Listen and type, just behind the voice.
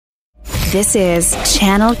This is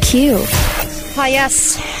Channel Q. Ah,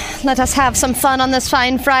 yes. Let us have some fun on this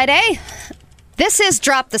fine Friday. This is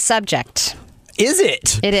Drop the Subject. Is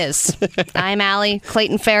it? It is. I'm Allie.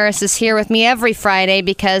 Clayton Ferris is here with me every Friday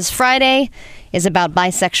because Friday is about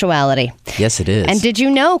bisexuality. Yes, it is. And did you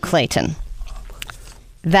know, Clayton,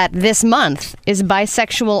 that this month is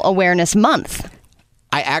Bisexual Awareness Month?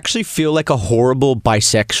 I actually feel like a horrible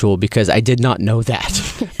bisexual because I did not know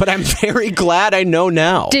that. But I'm very glad I know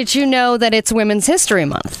now. Did you know that it's Women's History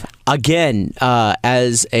Month? Again,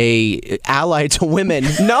 as a ally to women,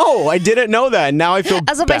 no, I didn't know that. Now I feel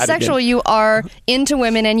As a bad bisexual, again. you are into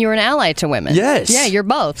women and you're an ally to women. Yes. Yeah, you're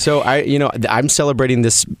both. So I'm celebrating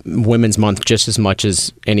this Women's Month just as much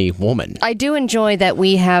as any woman. I do enjoy that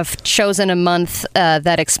we have chosen a month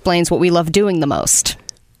that explains what we love doing the most.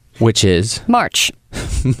 Which is? March.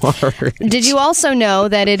 March. Did you also know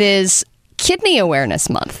that it is Kidney Awareness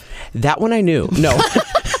Month? That one I knew. No.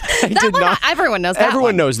 I did not. Everyone knows that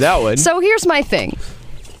Everyone knows that one. So here's my thing.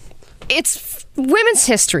 It's Women's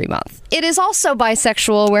History Month. It is also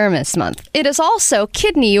Bisexual Awareness Month. It is also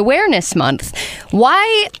Kidney Awareness Month.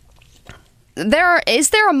 Why... Is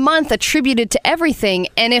there a month attributed to everything?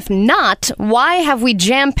 And if not, why have we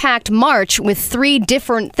jam-packed March with 3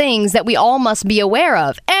 different things that we all must be aware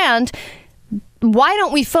of? And why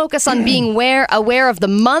don't we focus on being aware of the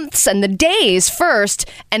months and the days first,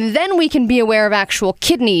 and then we can be aware of actual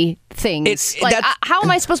kidney things? How am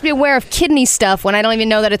I supposed to be aware of kidney stuff when I don't even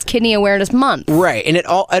know that it's Kidney Awareness Month? Right, and it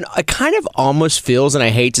kind of almost feels, and I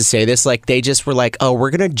hate to say this, like they just were like, oh, we're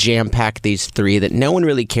going to jam-pack these 3 that no one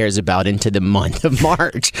really cares about into the month of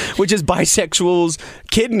March, which is bisexuals,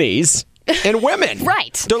 kidneys, and women.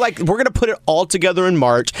 Right. They're like, we're going to put it all together in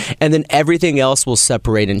March, and then everything else will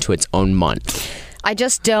separate into its own month. I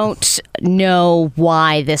just don't know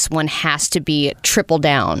why this one has to be triple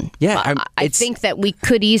down. Yeah, I think that we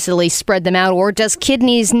could easily spread them out. Or does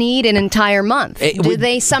kidneys need an entire month? Do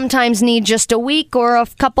they sometimes need just a week or a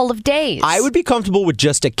couple of days? I would be comfortable with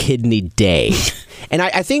just a kidney day. And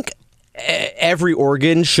I think every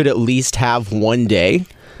organ should at least have one day.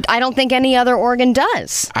 I don't think any other organ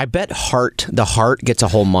does. I bet the heart gets a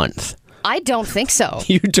whole month. I don't think so.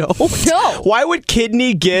 You don't? No. Why would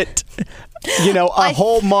kidney get... a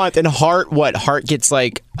whole month, and heart gets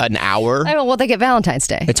like an hour? Well, they get Valentine's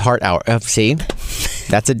Day. It's heart hour. See?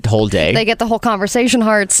 That's a whole day. They get the whole conversation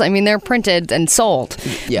hearts. I mean, they're printed and sold.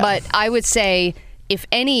 Yeah. But I would say if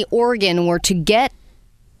any organ were to get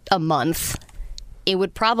a month, it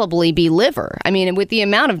would probably be liver. I mean, with the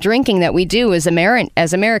amount of drinking that we do as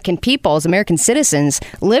American people, as American citizens,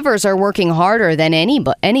 livers are working harder than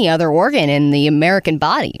any other organ in the American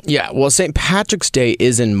body. Yeah, well, St. Patrick's Day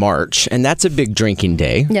is in March, and that's a big drinking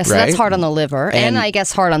day. Yes, so right? that's hard on the liver, and I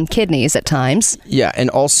guess hard on kidneys at times. Yeah,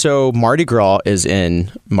 and also Mardi Gras is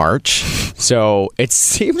in March, so it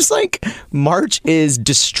seems like March is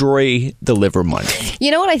Destroy the Liver Month.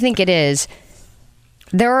 You know what I think it is?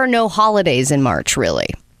 There are no holidays in March, really.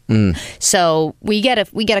 So we get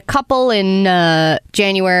a couple in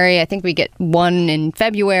January. I think we get one in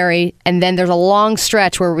February, and then there's a long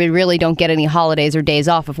stretch where we really don't get any holidays or days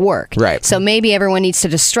off of work. Right. So maybe everyone needs to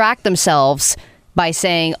distract themselves by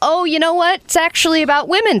saying, "Oh, you know what? It's actually about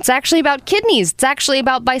women. It's actually about kidneys. It's actually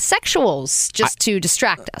about bisexuals," just to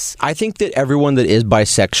distract us. I think that everyone that is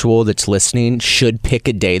bisexual that's listening should pick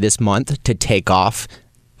a day this month to take off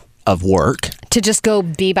of work. To just go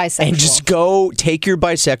be bisexual. And just go take your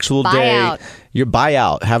bisexual day. Out. Your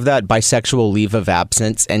buyout. Have that bisexual leave of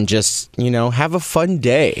absence and just, have a fun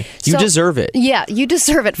day. You deserve it. Yeah, you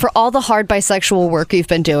deserve it for all the hard bisexual work you've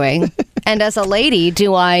been doing. And as a lady,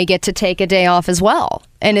 do I get to take a day off as well?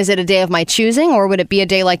 And is it a day of my choosing, or would it be a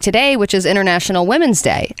day like today, which is International Women's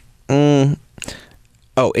Day? Oh,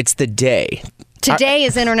 it's the day. Today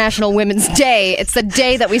is International Women's Day. It's the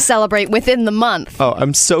day that we celebrate within the month. Oh,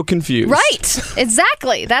 I'm so confused. Right.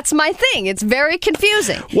 Exactly. That's my thing. It's very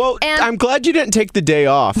confusing. Well, I'm glad you didn't take the day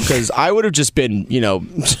off, because I would have just been,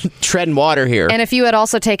 treading water here. And if you had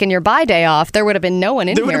also taken your bye day off, there would have been no one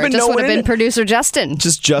in here. It just would have been producer Justin.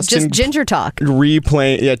 Just Justin. Just ginger talk.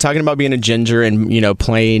 Talking about being a ginger and,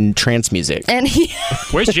 playing trance music. And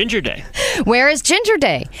Where's Ginger Day? Where is Ginger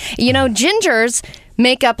Day? Gingers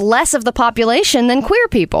make up less of the population than queer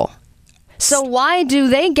people. So why do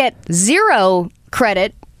they get 0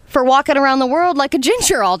 credit for walking around the world like a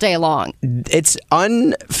ginger all day long? It's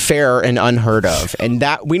unfair and unheard of. And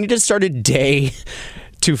that we need to start a day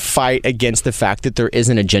to fight against the fact that there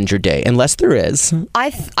isn't a Ginger Day, unless there is.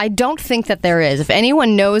 I don't think that there is. If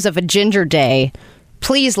anyone knows of a Ginger Day,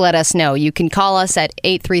 please let us know. You can call us at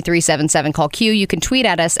 833-77-CALL-Q. You can tweet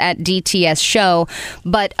at us at DTS Show.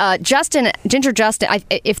 But Ginger Justin,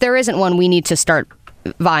 if there isn't one, we need to start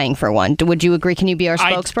vying for one. Would you agree? Can you be our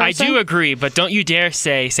spokesperson? I do agree, but don't you dare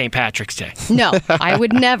say St. Patrick's Day. No, I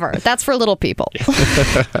would never. That's for little people.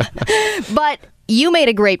 But you made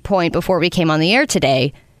a great point before we came on the air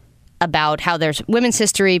today about how there's women's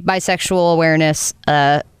history, bisexual awareness,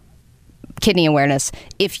 kidney awareness.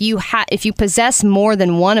 If you possess more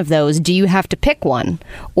than one of those, do you have to pick one?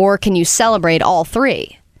 Or can you celebrate all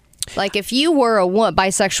three? Like if you were a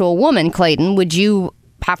bisexual woman, Clayton, would you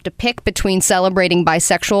have to pick between celebrating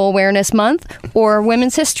Bisexual Awareness Month or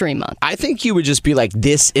Women's History Month? I think you would just be like,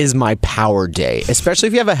 this is my power day. Especially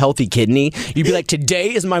if you have a healthy kidney. You'd be like,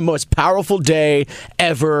 today is my most powerful day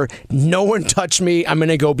ever. No one touched me. I'm going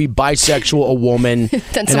to go be bisexual, a woman.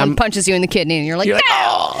 Then someone punches you in the kidney and you're like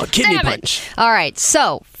oh, kidney punch. All right.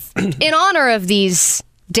 So in honor of these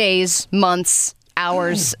days, months,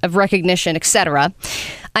 hours of recognition, etc.,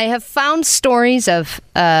 I have found stories of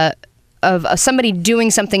somebody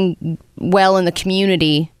doing something well in the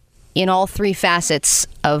community in all three facets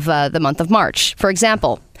of the month of March. For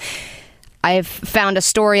example, I have found a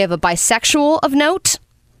story of a bisexual of note,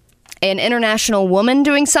 an international woman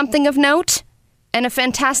doing something of note, and a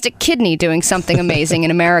fantastic kidney doing something amazing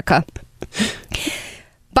in America.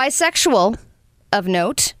 Bisexual of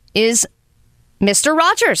note is Mr.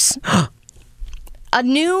 Rogers. A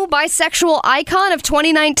new bisexual icon of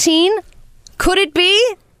 2019? Could it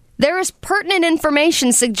be? There is pertinent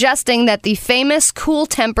information suggesting that the famous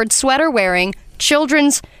cool-tempered sweater-wearing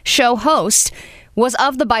children's show host was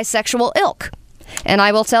of the bisexual ilk. And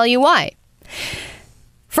I will tell you why.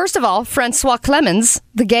 First of all, Francois Clemens,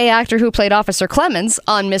 the gay actor who played Officer Clemens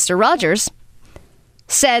on Mr. Rogers,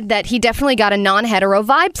 said that he definitely got a non-hetero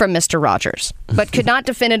vibe from Mr. Rogers, but could not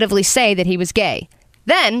definitively say that he was gay.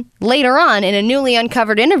 Then, later on, in a newly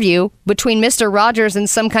uncovered interview between Mr. Rogers and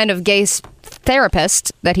some kind of gay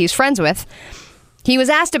therapist that he's friends with, he was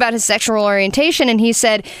asked about his sexual orientation, and he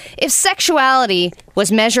said, if sexuality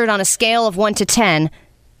was measured on a scale of 1 to 10,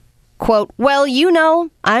 quote, well, you know,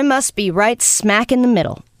 I must be right smack in the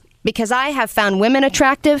middle, because I have found women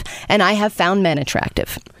attractive, and I have found men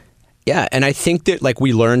attractive. Yeah, and I think that like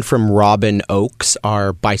we learned from Robin Oakes,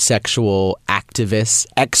 our bisexual activist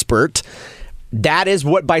expert, that is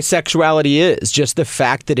what bisexuality is. Just the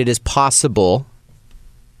fact that it is possible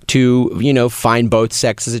to, you know, find both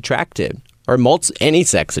sexes attractive or any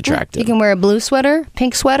sex attractive. You can wear a blue sweater,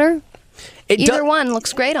 pink sweater. Either one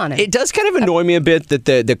looks great on it. It does kind of annoy me a bit that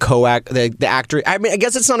the actor. I mean, I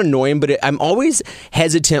guess it's not annoying, but I'm always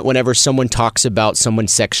hesitant whenever someone talks about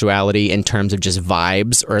someone's sexuality in terms of just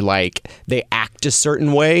vibes or like they act a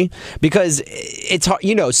certain way, because it's hard.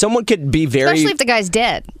 You know, someone could be very, especially if the guy's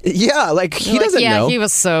dead. Yeah, like he doesn't know. Yeah, he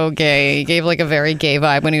was so gay. He gave like a very gay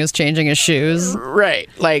vibe when he was changing his shoes. Right,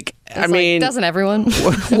 like. I mean, doesn't everyone?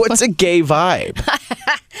 What's a gay vibe?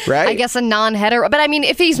 Right? I guess a non-hetero. But I mean,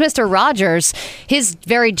 if he's Mr. Rogers, his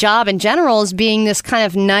very job in general is being this kind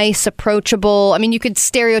of nice, approachable. I mean, you could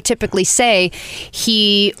stereotypically say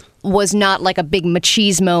he was not like a big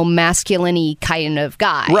machismo, masculine-y kind of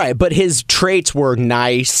guy. Right, but his traits were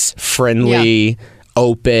nice, friendly. Yeah.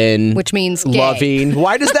 Open, which means gay. Loving.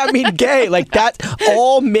 Why does that mean gay? Like that,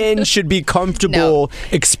 all men should be comfortable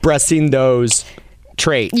expressing those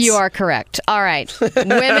traits. You are correct. All right.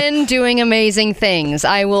 Women doing amazing things.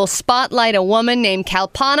 I will spotlight a woman named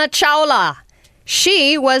Kalpana Chawla.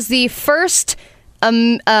 She was the first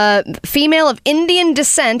female of Indian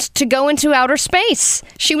descent to go into outer space.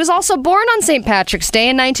 She was also born on St. Patrick's Day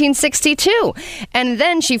in 1962. And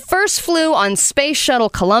then she first flew on Space Shuttle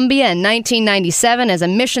Columbia in 1997 as a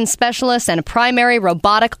mission specialist and a primary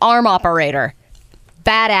robotic arm operator.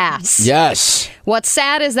 Badass. Yes. What's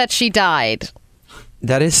sad is that she died.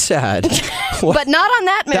 That is sad. But not on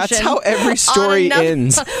that mission. That's how every story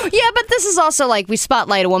ends. Yeah, but this is also like we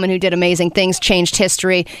spotlight a woman who did amazing things, changed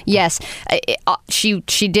history. Yes, she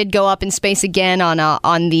did go up in space again on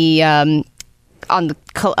the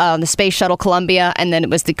Space Shuttle Columbia, and then it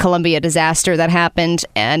was the Columbia disaster that happened,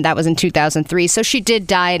 and that was in 2003. So she did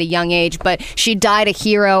die at a young age, but she died a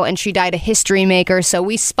hero and she died a history maker. So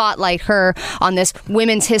we spotlight her on this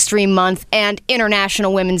Women's History Month and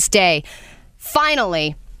International Women's Day.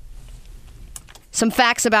 Finally, some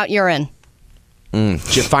facts about urine.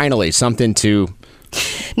 Finally, something to...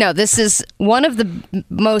 No, this is one of the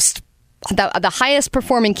the highest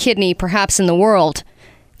performing kidney perhaps in the world.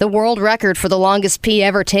 The world record for the longest pee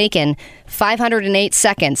ever taken 508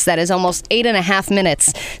 seconds. That is almost 8.5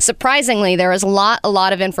 minutes. Surprisingly, there is a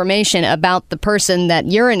lot of information about the person that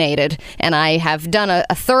urinated, and I have done a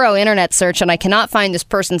thorough internet search, and I cannot find this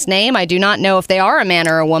person's name. I do not know if they are a man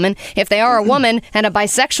or a woman. If they are a woman and a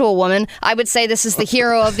bisexual woman, I would say this is the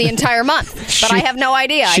hero of the entire month, but I have no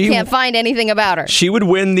idea. I can't find anything about her. She would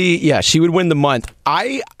win the month.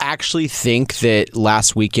 I actually think that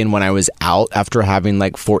last weekend when I was out after having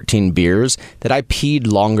like 14 beers, that I peed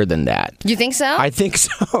longer than that. You think so? I think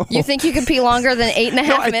so. You think you could pee longer than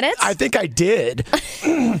 8.5 minutes? I think I did.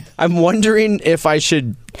 I'm wondering if I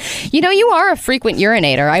should... You know, you are a frequent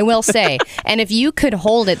urinator, I will say. And if you could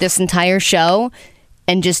hold it this entire show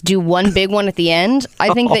and just do one big one at the end,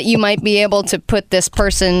 I think that you might be able to put this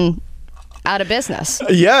person out of business.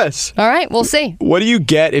 Yes. All right, we'll see. What do you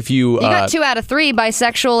get if you... You got 2 out of 3,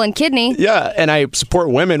 bisexual and kidney. Yeah, and I support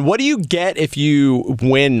women. What do you get if you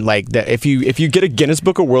win like that? If you get a Guinness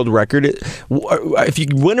Book of World Record, if you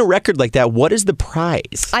win a record like that, what is the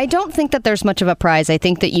prize? I don't think that there's much of a prize. I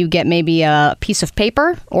think that you get maybe a piece of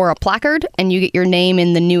paper or a placard, and you get your name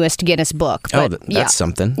in the newest Guinness book. But, that's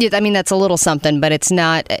something. Yeah, I mean, that's a little something, but it's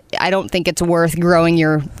not... I don't think it's worth growing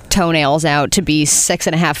your toenails out to be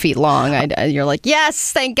 6.5 feet long. You're like,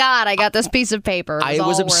 yes, thank God, I got this piece of paper. I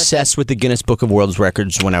was obsessed with the Guinness Book of World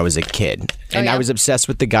Records when I was a kid, and I was obsessed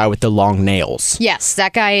with the guy with the long nails. Yes,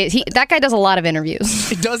 that guy. That guy does a lot of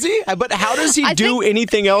interviews. Does he? But how does he do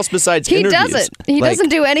anything else besides interviews? He doesn't. He doesn't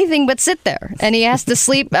do anything but sit there, and he has to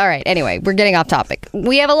sleep. All right. Anyway, we're getting off topic.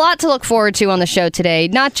 We have a lot to look forward to on the show today.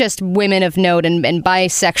 Not just women of note and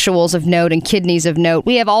bisexuals of note and kidneys of note.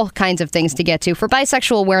 We have all kinds of things to get to. For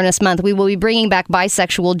Bisexual Awareness Month, we will be bringing back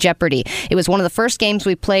Bisexual Jeopardy. It was one of the first games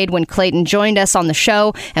we played when Clayton joined us on the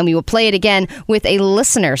show, and we will play it again with a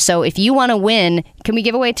listener. So if you want to win, can we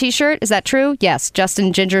give away a t-shirt? Is that true? Yes.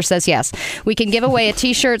 Justin Ginger says yes. We can give away a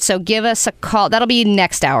t-shirt, so give us a call. That'll be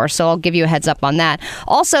next hour, so I'll give you a heads up on that.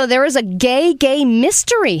 Also, there is a gay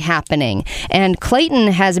mystery happening, and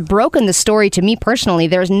Clayton has broken the story to me personally.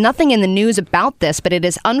 There's nothing in the news about this, but it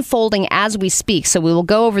is unfolding as we speak, so we will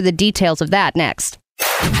go over the details of that next.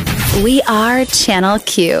 We are Channel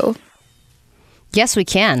Q. Yes, we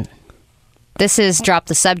can. This is Drop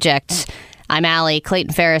the Subject. I'm Allie.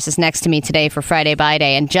 Clayton Ferris is next to me today for Friday By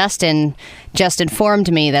Day. And Justin just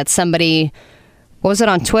informed me that somebody, what was it,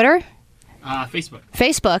 on Twitter?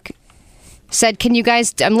 Facebook said, can you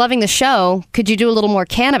guys, I'm loving the show, could you do a little more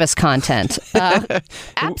cannabis content?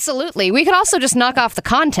 Absolutely. We could also just knock off the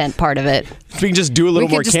content part of it. We can just do a little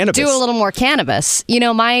more cannabis. Do a little more cannabis. You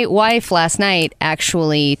know, my wife last night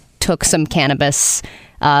actually took some cannabis.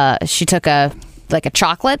 She took a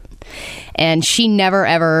chocolate, and she never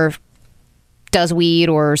ever does weed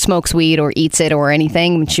or smokes weed or eats it or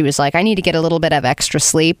anything. She was like, I need to get a little bit of extra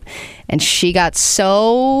sleep. And she got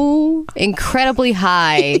so incredibly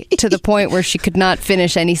high to the point where she could not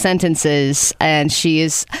finish any sentences. And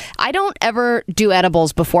I don't ever do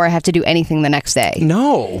edibles before I have to do anything the next day.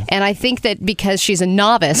 No. And I think that because she's a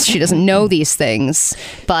novice, she doesn't know these things,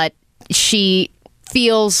 but she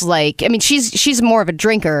feels like, I mean, she's more of a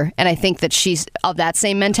drinker, and I think that she's of that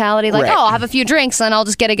same mentality, like, right. Oh, I'll have a few drinks and I'll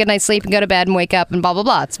just get a good night's sleep and go to bed and wake up and blah, blah,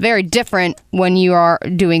 blah. It's very different when you are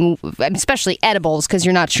doing, especially edibles, because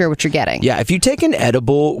you're not sure what you're getting. Yeah, if you take an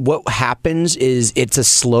edible, what happens is it's a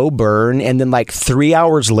slow burn, and then like 3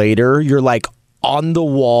 hours later, you're like on the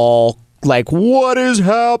wall, like, what is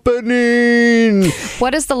happening?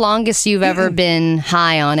 What is the longest you've ever been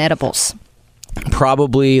high on edibles?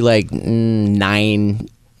 Probably like 9-10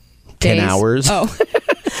 hours. Oh.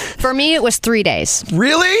 For me, it was 3 days.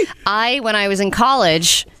 Really? When I was in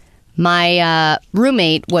college, my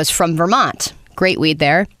roommate was from Vermont. Great weed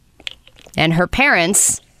there. And her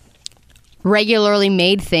parents regularly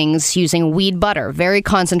made things using weed butter, very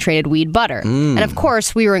concentrated weed butter. And of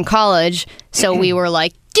course, we were in college, so we were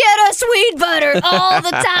like, get us weed butter all the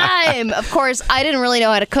time. Of course, I didn't really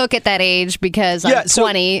know how to cook at that age because I'm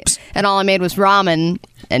 20 and all I made was ramen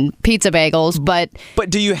and pizza bagels. But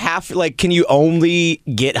do you have, like, can you only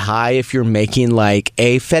get high if you're making like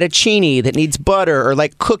a fettuccine that needs butter or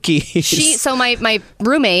like cookies? So my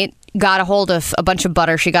roommate got a hold of a bunch of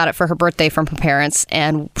butter. She got it for her birthday from her parents,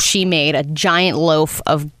 and she made a giant loaf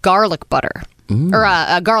of garlic butter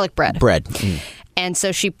or garlic bread. And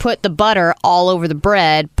so she put the butter all over the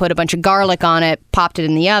bread, put a bunch of garlic on it, popped it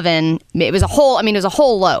in the oven. It was a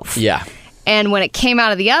whole loaf. Yeah. And when it came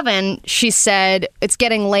out of the oven, she said, it's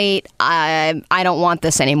getting late. I don't want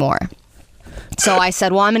this anymore. So I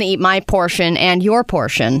said, well, I'm going to eat my portion and your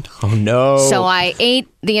portion. Oh, no. So I ate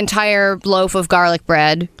the entire loaf of garlic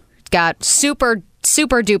bread, got super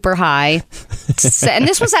duper high. And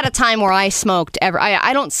this was at a time where I smoked.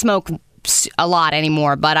 I don't smoke a lot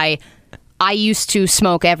anymore, but I used to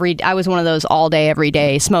smoke I was one of those all day, every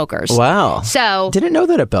day smokers. Wow. So Didn't know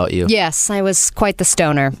that about you. yes, I was quite the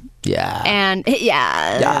stoner. Yeah. And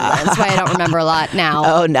that's why I don't remember a lot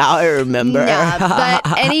now. Oh, now I remember. Yeah,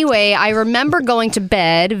 but anyway, I remember going to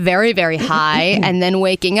bed very, very high and then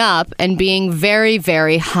waking up and being very,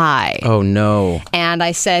 very high. Oh, no. And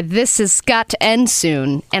I said, this has got to end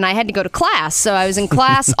soon. And I had to go to class. So I was in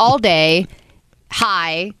class all day,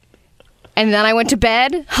 high. And then I went to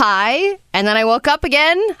bed, high. And then I woke up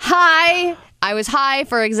again, high. I was high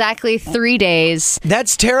for exactly 3 days.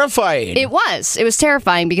 That's terrifying. It was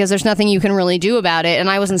terrifying because there's nothing you can really do about it.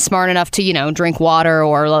 And I wasn't smart enough to, drink water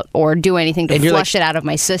or do anything to flush it out of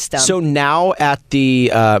my system. So now at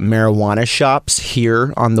the marijuana shops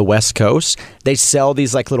here on the West Coast, they sell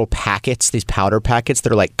these like little packets, these powder packets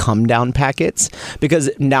that are like come down packets,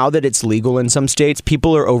 because now that it's legal in some states,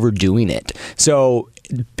 people are overdoing it. So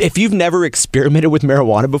if you've never experimented with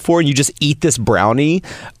marijuana before and you just eat this brownie.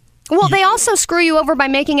 Well, they also screw you over by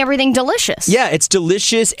making everything delicious. Yeah, it's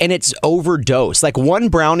delicious and it's overdose. Like one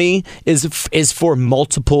brownie is for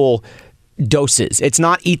multiple doses. It's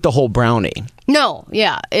not eat the whole brownie. No,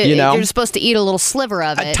 yeah. You're supposed to eat a little sliver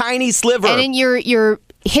of it. A tiny sliver. And in your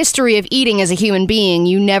history of eating as a human being,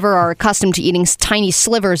 you never are accustomed to eating tiny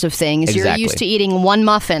slivers of things. Exactly. You're used to eating one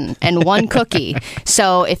muffin and one cookie.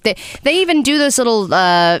 So if they even do those little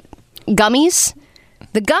gummies.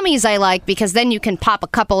 The gummies I like because then you can pop a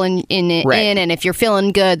couple in, and if you're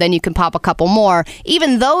feeling good, then you can pop a couple more.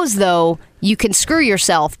 Even those, though, you can screw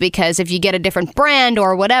yourself because if you get a different brand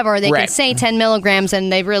or whatever, they can say 10 milligrams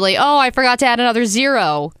and they really, I forgot to add another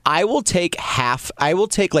 0. I will take like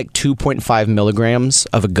 2.5 milligrams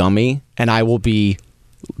of a gummy and I will be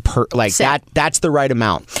that. That's the right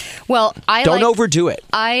amount. Well, don't overdo it.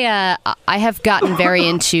 I have gotten very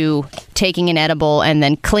into taking an edible and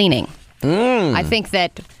then cleaning. I think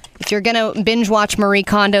that if you're going to binge watch Marie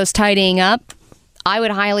Kondo's Tidying Up, I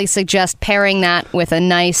would highly suggest pairing that with a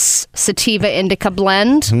nice sativa indica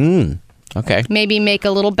blend. Okay. Maybe make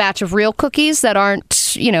a little batch of real cookies that aren't,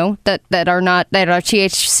 that are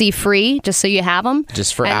THC free, just so you have them.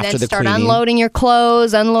 Just for and after then the start cleaning. Unloading your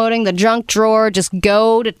clothes, unloading the junk drawer. Just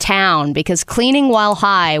go to town because cleaning while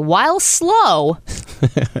high, while slow,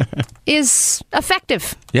 is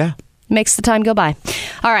effective. Yeah. Makes the time go by.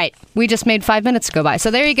 All right. We just made 5 minutes go by.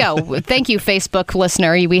 So there you go. Thank you, Facebook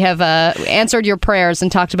listener. We have answered your prayers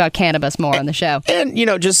and talked about cannabis more on the show. And,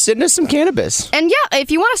 just send us some cannabis. And yeah,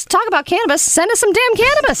 if you want us to talk about cannabis, send us some damn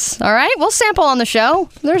cannabis. All right? We'll sample on the show.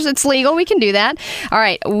 It's legal. We can do that. All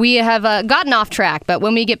right. We have gotten off track, but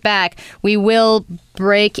when we get back, we will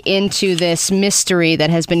break into this mystery that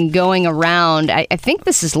has been going around. I think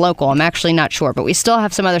this is local. I'm actually not sure, but we still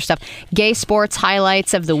have some other stuff. Gay sports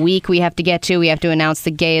highlights of the week we have to get to. We have to announce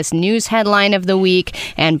the gayest news headline of the week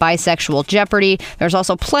and bisexual Jeopardy. There's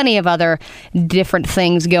also plenty of other different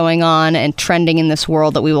things going on and trending in this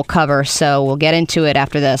world that we will cover. So we'll get into it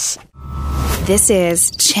after this. This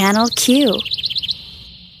is Channel Q.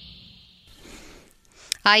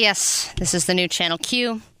 Yes. This is the new Channel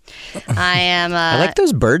Q. I am. I like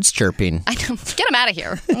those birds chirping. I know. Get them out of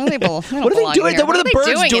here. What are they doing? What are the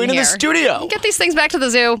birds doing in the studio? Get these things back to the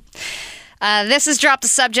zoo. This is Drop the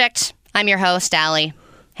Subject. I'm your host, Allie,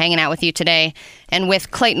 hanging out with you today, and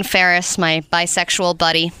with Clayton Ferris, my bisexual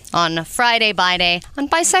buddy, on Friday Bi Day on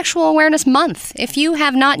Bisexual Awareness Month. If you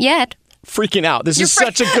have not yet. Freaking out. This is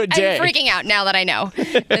such a good day. I'm freaking out now that I know.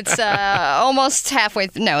 It's almost halfway.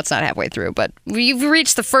 No, it's not halfway through, but we've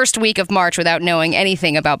reached the first week of March without knowing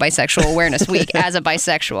anything about Bisexual Awareness Week as a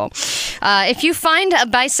bisexual. If you find a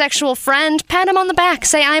bisexual friend, pat him on the back.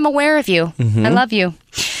 Say, I'm aware of you. I love you.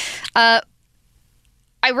 I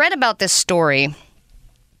read about this story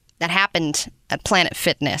that happened at Planet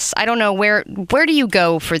Fitness. I don't know, where do you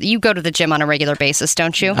go you go to the gym on a regular basis,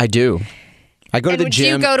 don't you? I do. I go to the gym. Do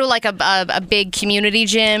you go to like a big community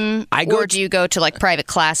gym, or do you go to like private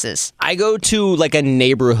classes? I go to like a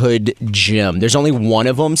neighborhood gym. There's only one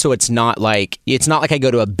of them, so it's not like I go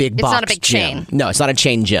to a big box. It's not a big gym. chain. No, it's not a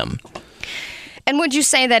chain gym. And would you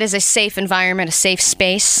say that is a safe environment, a safe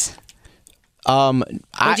space? Or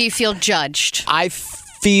do you feel judged? I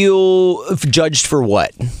feel judged for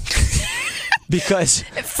what? Because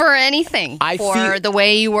for anything, for the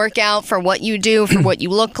way you work out, for what you do, for what you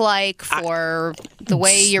look like, for the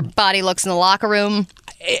way your body looks in the locker room.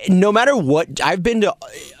 No matter what, I've been to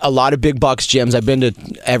a lot of big box gyms. I've been to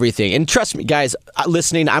everything. And trust me, guys,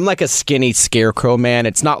 listening, I'm like a skinny scarecrow, man.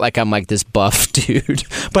 It's not like I'm like this buff dude.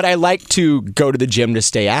 But I like to go to the gym to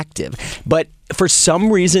stay active. But for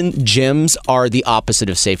some reason, gyms are the opposite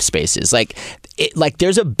of safe spaces. Like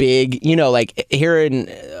there's a big, like here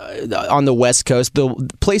on the West Coast, the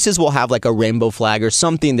places will have like a rainbow flag or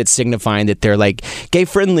something that's signifying that they're like gay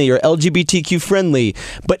friendly or LGBTQ friendly.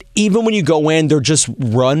 But even when you go in, they're just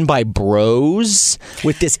run by bros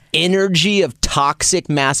with this energy of toxic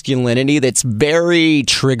masculinity that's very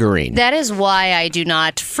triggering. That is why I do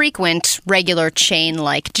not frequent regular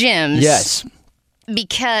chain-like gyms. Yes.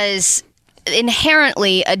 Because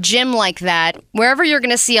inherently, a gym like that, wherever you're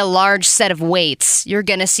going to see a large set of weights, you're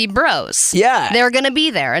going to see bros. Yeah. They're going to be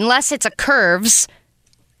there, unless it's a Curves.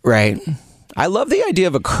 Right. I love the idea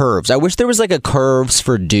of a Curves. I wish there was like a Curves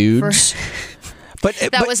for dudes. But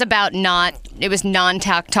was about it was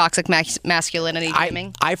non-toxic masculinity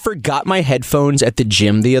gymming. I forgot my headphones at the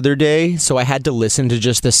gym the other day, so I had to listen to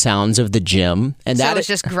just the sounds of the gym. And so it's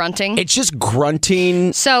just grunting? It's just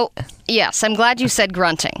grunting. So, yes, I'm glad you said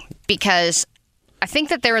grunting, because I think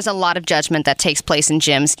that there is a lot of judgment that takes place in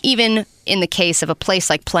gyms, even in the case of a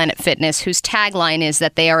place like Planet Fitness, whose tagline is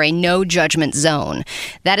that they are a no-judgment zone.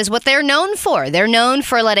 That is what they're known for. They're known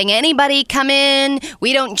for letting anybody come in.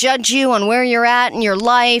 We don't judge you on where you're at in your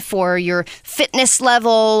life or your fitness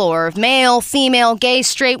level or male, female, gay,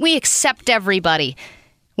 straight. We accept everybody.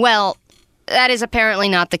 Well, that is apparently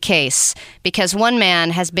not the case, because one man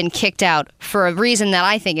has been kicked out for a reason that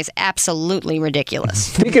I think is absolutely ridiculous.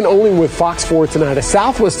 Speaking only with Fox 4 tonight, a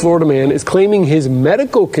Southwest Florida man is claiming his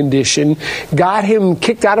medical condition got him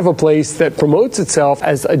kicked out of a place that promotes itself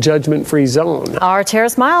as a judgment-free zone. Our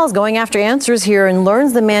Terrace Miles going after answers here and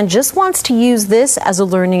learns the man just wants to use this as a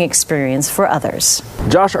learning experience for others.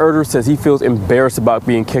 Josh Erder says he feels embarrassed about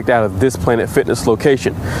being kicked out of this Planet Fitness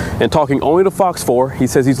location. And talking only to Fox 4, he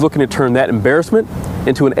says he's looking to turn that embarrassment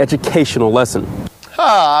into an educational lesson. Oh,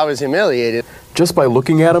 I was humiliated. Just by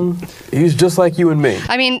looking at him, he's just like you and me.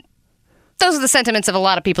 I mean, those are the sentiments of a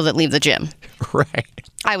lot of people that leave the gym. Right.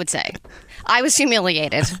 I would say. I was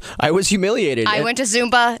humiliated. I was humiliated. I went to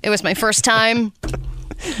Zumba. It was my first time.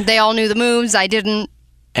 They all knew the moves. I didn't.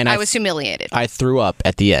 And I was humiliated. I threw up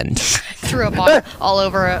at the end. Threw up all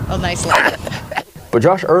over a nice leg. But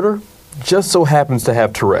Josh Erder just so happens to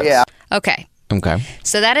have Tourette's. Yeah. Okay. Okay.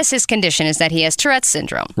 So that is his condition, is that he has Tourette's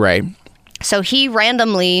syndrome. Right. So he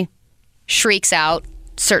randomly shrieks out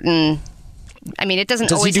certain, I mean, it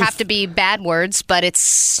doesn't always have to be bad words, but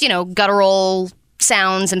it's, guttural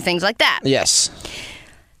sounds and things like that. Yes.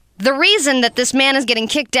 The reason that this man is getting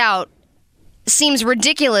kicked out seems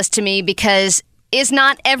ridiculous to me, because is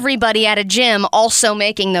not everybody at a gym also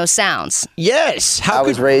making those sounds? Yes. I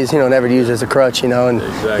was raised, never to use it as a crutch, and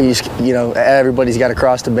everybody's got a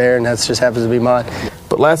cross to bear, and that just happens to be mine.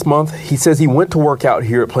 But last month, he says he went to work out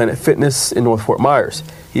here at Planet Fitness in North Fort Myers.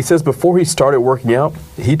 He says before he started working out,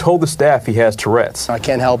 he told the staff he has Tourette's. I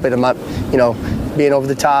can't help it. I'm not, being over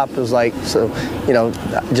the top. It was like,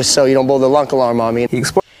 just so you don't blow the lunk alarm on me. He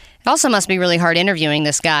explained. It also must be really hard interviewing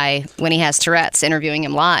this guy when he has Tourette's, interviewing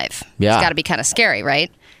him live. Yeah. It's got to be kind of scary,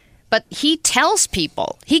 right? But he tells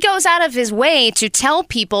people. He goes out of his way to tell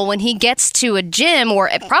people when he gets to a gym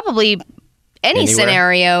or probably any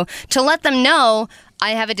scenario to let them know,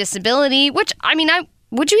 I have a disability, which,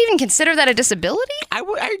 would you even consider that a disability?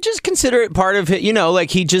 I just consider it part of it,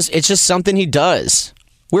 it's just something he does.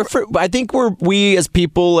 I think we as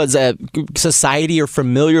people, as a society, are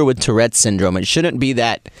familiar with Tourette's syndrome. It shouldn't be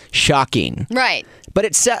that shocking. Right. But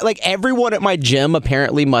it's like everyone at my gym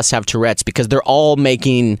apparently must have Tourette's, because they're all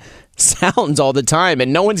making sounds all the time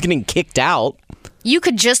and no one's getting kicked out. You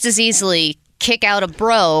could just as easily kick out a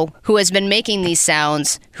bro who has been making these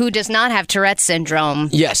sounds, who does not have Tourette's syndrome.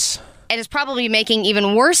 Yes. And is probably making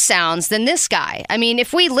even worse sounds than this guy. I mean,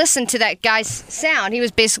 if we listen to that guy's sound, he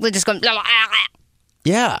was basically just going...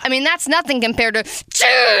 Yeah. I mean, that's nothing compared to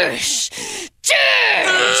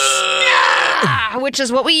which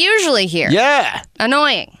is what we usually hear. Yeah.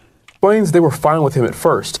 Annoying. Explains they were fine with him at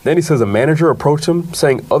first. Then he says a manager approached him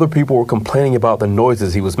saying other people were complaining about the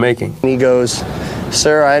noises he was making. And he goes,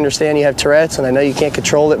 sir, I understand you have Tourette's and I know you can't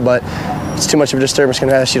control it, but it's too much of a disturbance. Going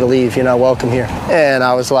to ask you to leave. You're not welcome here. And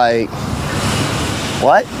I was like,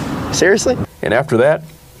 what? Seriously? And after that,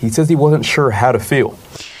 he says he wasn't sure how to feel.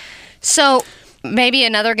 So maybe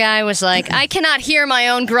another guy was like, I cannot hear my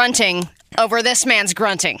own grunting over this man's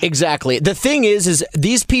grunting. Exactly. The thing is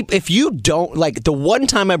these people, if you don't, like the one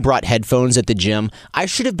time I brought headphones at the gym, I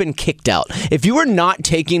should have been kicked out. If you are not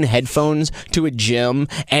taking headphones to a gym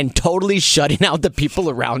and totally shutting out the people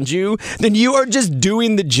around you, then you are just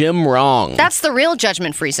doing the gym wrong. That's the real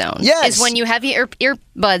judgment-free zone. Yes. Is when you have your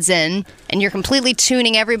earbuds in and you're completely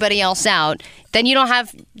tuning everybody else out, then you don't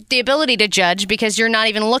have the ability to judge because you're not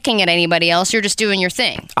even looking at anybody else. You're just doing your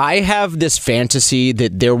thing. I have this fantasy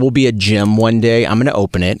that there will be a gym one day. I'm going to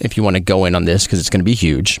open it if you want to go in on this because it's going to be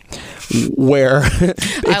huge. Where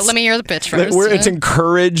let me hear the pitch first. Where it's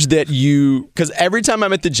encouraged that you, because every time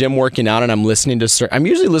I'm at the gym working out and I'm listening to, I'm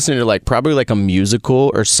usually listening to probably a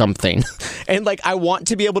musical or something, and I want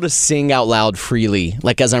to be able to sing out loud freely,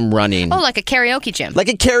 as I'm running. Oh, like a karaoke gym. Like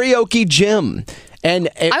a karaoke gym. And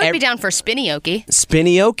I would be down for spinioke.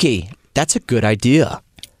 Spinioke. That's a good idea.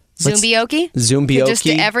 Zumbioke? Zumbioke. Just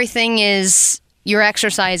everything is you're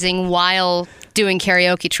exercising while doing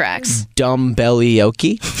karaoke tracks.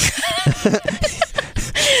 Dumbbellyoke.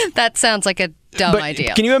 That sounds like a dumb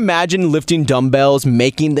idea. Can you imagine lifting dumbbells,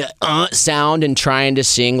 making the sound, and trying to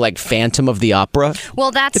sing like Phantom of the Opera?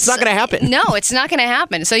 Well, it's not going to happen. No, it's not going to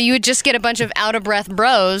happen. So you would just get a bunch of out-of-breath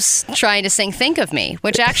bros trying to sing Think of Me,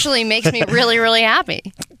 which actually makes me really, really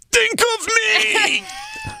happy. Think of me!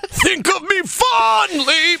 Think of me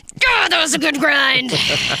fondly! God, that was a good grind.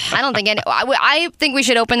 I think we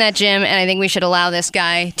should open that gym, and I think we should allow this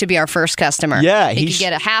guy to be our first customer. Yeah, he could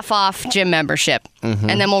get a half-off gym membership,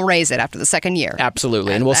 and then we'll raise it after the second year.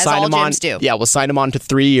 Absolutely, and we'll sign him on. Do. Yeah, we'll sign him on to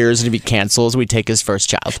 3 years, and if he cancels, we take his first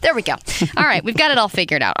child. There we go. All right, we've got it all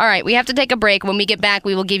figured out. All right, we have to take a break. When we get back,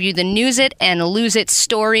 we will give you the News It and Lose It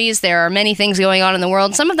stories. There are many things going on in the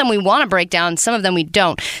world. Some of them we want to break down, some of them we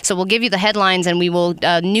don't. So we'll give you the headlines, and we will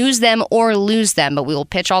news them or lose them, but we will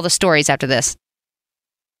pitch all the stories after this.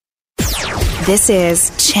 This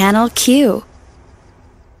is Channel Q.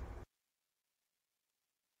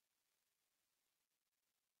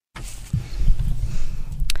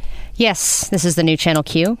 Yes, this is the new Channel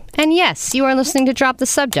Q. And yes, you are listening to Drop the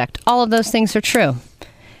Subject. All of those things are true.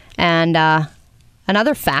 And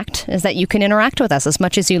another fact is that you can interact with us as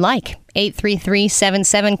much as you like.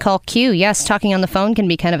 833-77-CALL-Q. Yes, talking on the phone can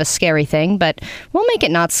be kind of a scary thing, but we'll make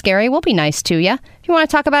it not scary. We'll be nice to you. If you want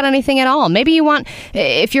to talk about anything at all. Maybe you want,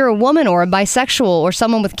 if you're a woman or a bisexual or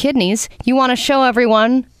someone with kidneys, you want to show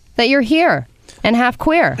everyone that you're here and half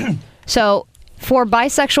queer. So for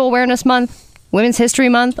Bisexual Awareness Month, Women's History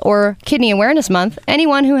Month, or Kidney Awareness Month,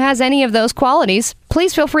 anyone who has any of those qualities,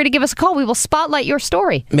 please feel free to give us a call. We will spotlight your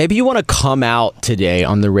story. Maybe you want to come out today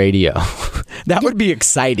on the radio. That would be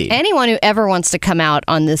exciting. Anyone who ever wants to come out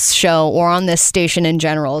on this show or on this station in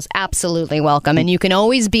general is absolutely welcome. And you can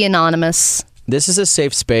always be anonymous. This is a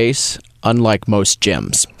safe space, unlike most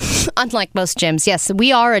gyms. Unlike most gyms, yes.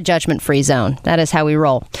 We are a judgment-free zone. That is how we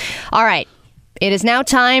roll. All right. It is now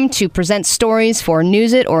time to present stories for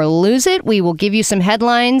News It or Lose It. We will give you some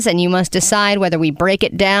headlines, and you must decide whether we break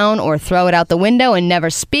it down or throw it out the window and never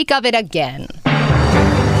speak of it again.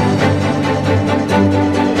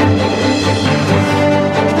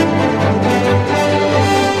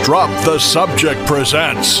 Drop the Subject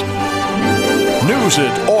presents News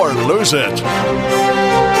It or Lose It.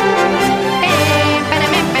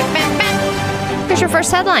 Here's your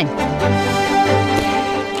first headline.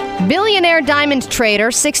 Billionaire diamond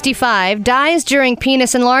trader, 65, dies during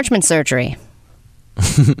penis enlargement surgery.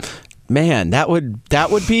 Man,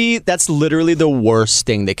 that's literally the worst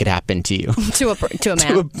thing that could happen to you. to a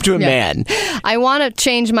man. to a man. I want to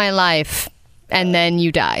change my life, and then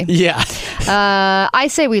you die. Yeah. I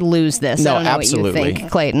say we lose this. No, I don't know absolutely. what you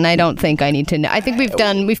think, Clayton. I don't think I need to know. I think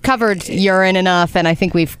we've covered urine enough, and I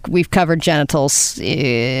think we've covered genitals.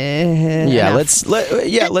 Let's lose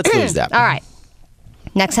that. All right.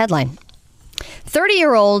 Next headline.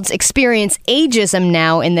 30-year-olds experience ageism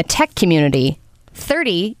now in the tech community.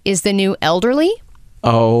 30 is the new elderly?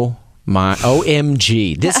 Oh, my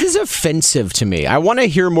OMG. This is offensive to me. I want to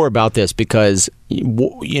hear more about this because,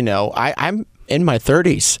 I'm in my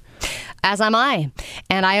 30s. As am I.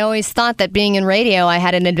 And I always thought that being in radio, I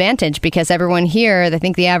had an advantage because everyone here, I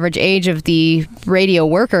think the average age of the radio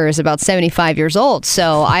worker is about 75 years old.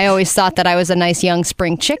 So I always thought that I was a nice young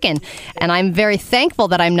spring chicken. And I'm very thankful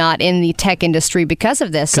that I'm not in the tech industry because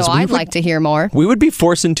of this. So I'd like to hear more. We would be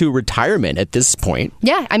forced into retirement at this point.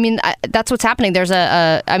 Yeah, I mean, that's what's happening. There's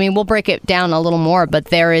we'll break it down a little more, but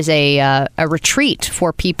there is a retreat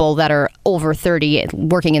for people that are over 30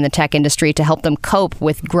 working in the tech industry to help them cope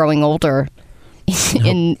with growing older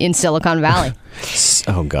in Silicon Valley.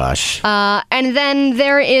 Oh, gosh. And then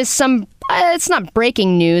there is some it's not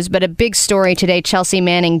breaking news, but a big story today. Chelsea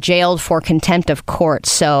Manning jailed for contempt of court.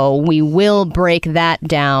 So we will break that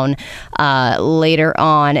down later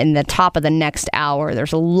on in the top of the next hour.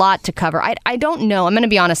 There's a lot to cover. I don't know. I'm going to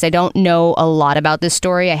be honest. I don't know a lot about this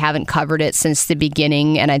story. I haven't covered it since the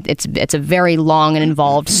beginning, and it's a very long and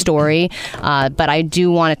involved story. But I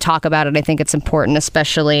do want to talk about it. I think it's important,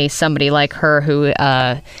 especially somebody like her who,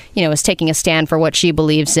 is taking a stand for what she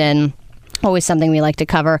believes in. Always something we like to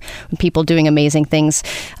cover, people doing amazing things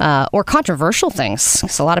or controversial things,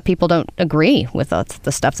 because a lot of people don't agree with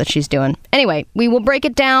the stuff that she's doing. Anyway, we will break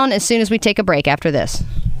it down as soon as we take a break after this.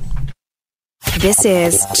 This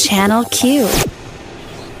is Channel Q.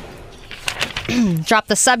 Drop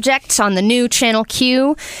the subject on the new Channel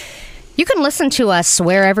Q. You can listen to us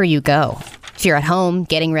wherever you go. If you're at home,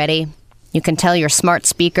 getting ready, you can tell your smart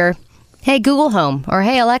speaker, hey, Google Home, or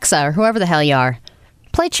hey, Alexa, or whoever the hell you are.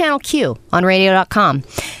 Play Channel Q on radio.com.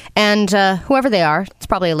 And whoever they are, it's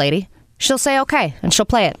probably a lady, she'll say okay, and she'll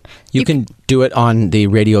play it. You can do it on the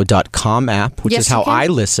radio.com app, which is how I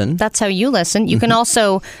listen. That's how you listen. You can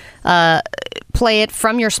also play it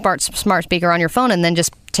from your smart speaker on your phone and then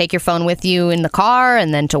just take your phone with you in the car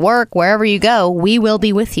and then to work, wherever you go. We will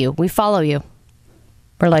be with you. We follow you.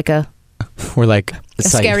 We're like a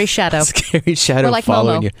scary shadow. Scary shadow. We're like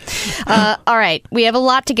following Momo. you. All right. We have a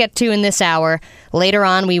lot to get to in this hour. Later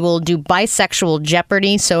on, we will do bisexual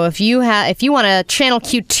Jeopardy. So if you want a Channel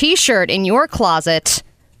Q t-shirt in your closet,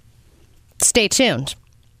 stay tuned.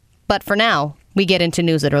 But for now, we get into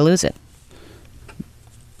News It or Lose It.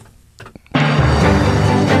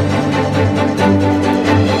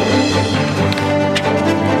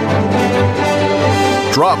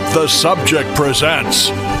 Drop the Subject presents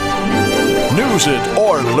News It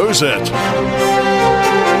or Lose It.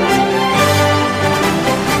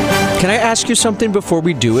 Can I ask you something before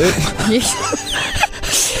we do it?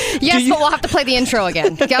 Yes, but we'll have to play the intro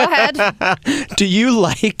again. Go ahead. Do you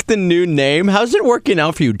like the new name? How's it working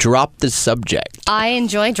out for you? Drop the Subject. I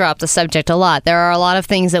enjoy Drop the Subject a lot. There are a lot of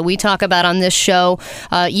things that we talk about on this show,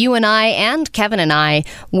 you and I and Kevin and I,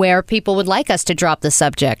 where people would like us to drop the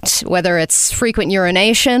subject, whether it's frequent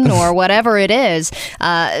urination or whatever it is.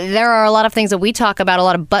 There are a lot of things that we talk about, a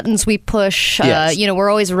lot of buttons we push. Yes. We're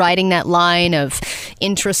always riding that line of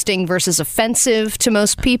interesting versus offensive to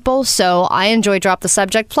most people. So I enjoy Drop the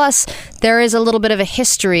Subject. Plus, there is a little bit of a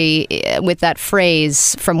history with that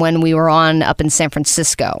phrase from when we were on up in San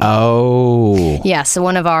Francisco. Oh. Yeah, so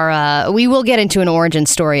one of our we will get into an origin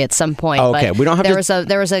story at some point. Okay, but we don't have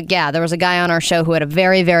there was a guy on our show who had a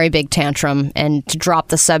very, very big tantrum, and to drop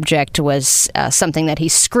the subject was something that he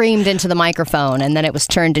screamed into the microphone, and then it was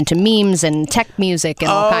turned into memes and tech music and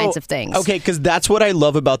all kinds of things. Okay, because that's what I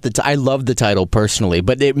love about I love the title personally,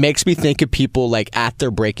 but it makes me think of people like at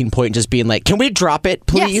their breaking point just being like, can we drop it,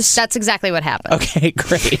 please? Yes, that's exactly what happened. Okay,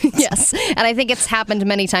 great. Yes, and I think it's happened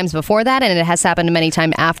many times before that, and it has happened many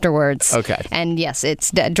times afterwards. Okay. And yes,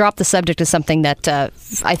 it's Drop the Subject is something that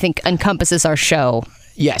I think encompasses our show.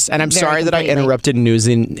 Yes, and I'm Very sorry that I completely. interrupted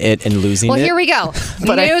newsing it and losing it. Well, here we go.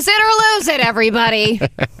 But News it or lose it, everybody.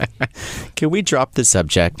 Can we drop the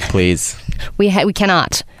subject, please? We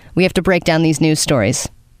cannot. We have to break down these news stories.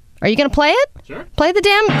 Are you going to play it? Sure. Play the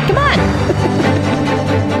damn... Come on.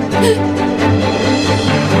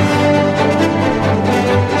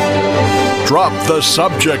 Drop the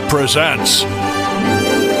Subject presents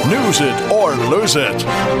News It or Lose It.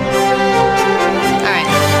 All right.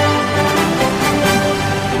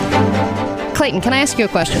 Clayton, can I ask you a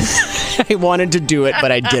question? I wanted to do it,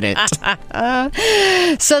 but I didn't.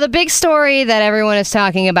 So the big story that everyone is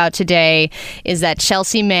talking about today is that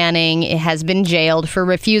Chelsea Manning has been jailed for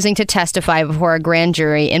refusing to testify before a grand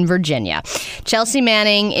jury in Virginia. Chelsea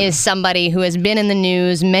Manning is somebody who has been in the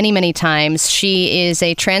news many, many times. She is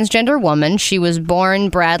a transgender woman. She was born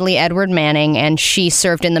Bradley Edward Manning, and she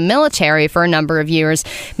served in the military for a number of years,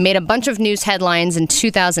 made a bunch of news headlines in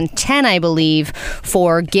 2010, I believe,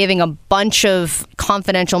 for giving a bunch of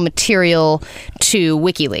confidential material to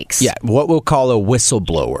WikiLeaks. Yeah, what we'll call a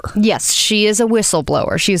whistleblower. Yes, she is a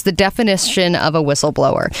whistleblower. She's the definition of a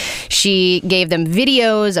whistleblower. She gave them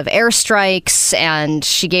videos of airstrikes, and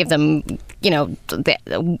she gave them,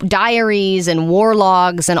 diaries and war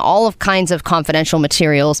logs and all of kinds of confidential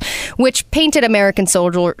materials, which painted American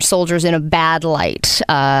soldiers in a bad light.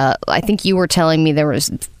 I think you were telling me there was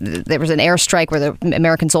an airstrike where the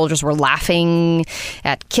American soldiers were laughing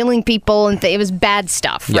at killing people, and it was bad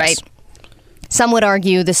stuff, Yes. right? Some would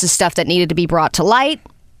argue this is stuff that needed to be brought to light.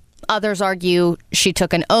 Others argue she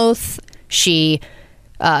took an oath. The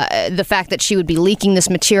fact that she would be leaking this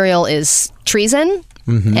material is treason.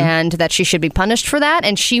 and that she should be punished for that.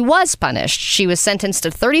 And she was punished. She was sentenced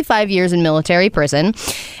to 35 years in military prison.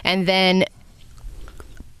 And then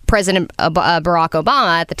President Barack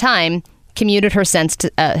Obama at the time commuted her sentence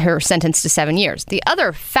to 7 years. The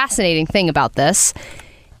other fascinating thing about this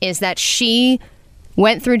is that she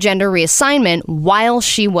went through gender reassignment while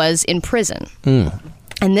she was in prison.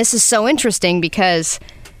 And this is so interesting because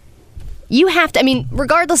you have to, I mean,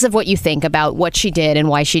 regardless of what you think about what she did and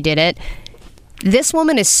why she did it, this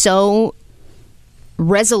woman is so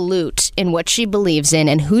resolute in what she believes in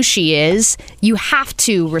and who she is. You have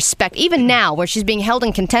to respect, even now where she's being held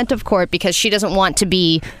in contempt of court because she doesn't want to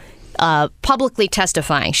be publicly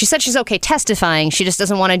testifying. She said she's okay testifying. She just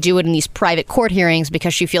doesn't want to do it in these private court hearings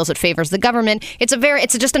because she feels it favors the government.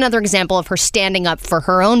 It's just another example of her standing up for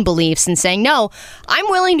her own beliefs and saying, no, I'm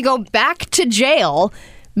willing to go back to jail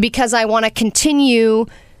because I want to continue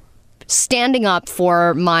standing up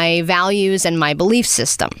for my values and my belief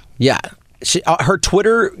system. Yeah. Her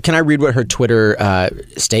Twitter, can I read what her Twitter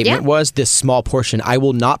statement was? This small portion: I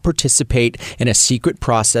will not participate in a secret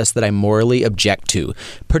process that I morally object to,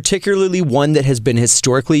 particularly one that has been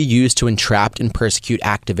historically used to entrap and persecute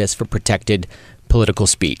activists for protected political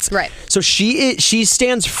speech. Right. So she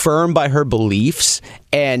stands firm by her beliefs,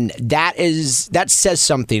 and that says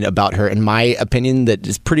something about her, in my opinion, that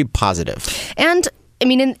is pretty positive. And I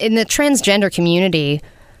mean, in the transgender community,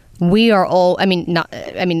 we are all,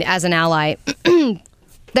 as an ally,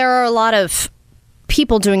 there are a lot of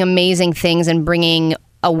people doing amazing things and bringing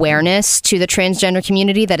awareness to the transgender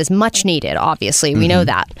community that is much needed, obviously. We know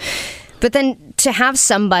that. But then to have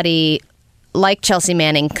somebody like Chelsea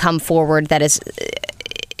Manning come forward that is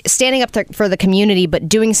standing up for the community but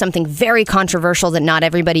doing something very controversial that not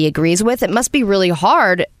everybody agrees with, it must be really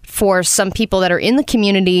hard for some people that are in the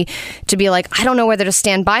community to be like, I don't know whether to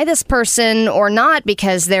stand by this person or not,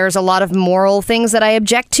 because there's a lot of moral things that I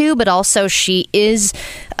object to, but also she is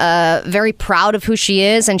very proud of who she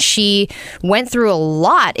is, and she went through a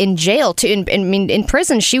lot in jail too. In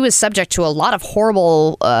prison, she was subject to a lot of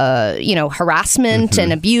horrible harassment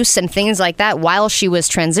and abuse and things like that while she was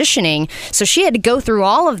transitioning. So she had to go through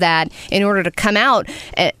all of that in order to come out,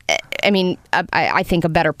 I think, a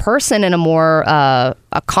better person and a more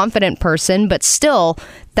a confident person, but still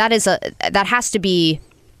that has to be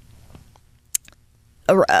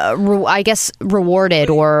rewarded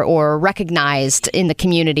or recognized in the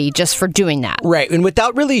community just for doing that. Right. And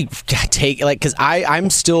without really because I'm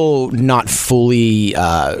still not fully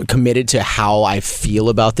committed to how I feel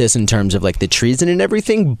about this in terms of like the treason and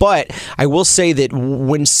everything. But I will say that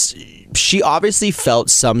when she obviously felt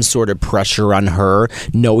some sort of pressure on her,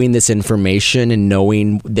 knowing this information and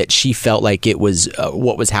knowing that she felt like it was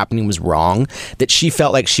what was happening was wrong, that she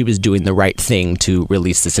felt like she was doing the right thing to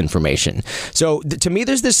release this information. So to me,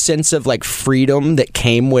 there's this sense of like freedom that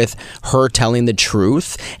came with her telling the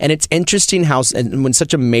truth. And it's interesting how when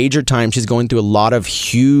such a major time, she's going through a lot of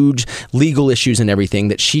huge legal issues and everything,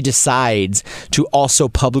 that she decides to also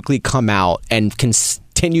publicly come out and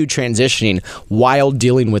continue transitioning while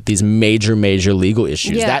dealing with these major legal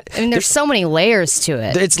issues. Yeah, there's so many layers to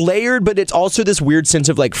it. It's layered, but it's also this weird sense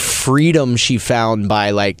of like freedom she found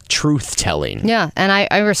by like truth telling. Yeah, and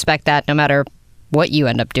I respect that no matter what you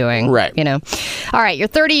end up doing. Right. All right, you're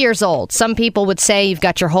 30 years old. Some people would say you've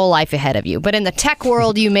got your whole life ahead of you. But in the tech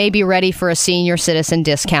world, you may be ready for a senior citizen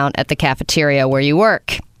discount at the cafeteria where you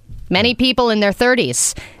work. Many people in their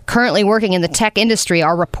 30s currently working in the tech industry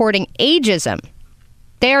are reporting ageism.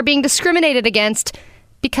 They are being discriminated against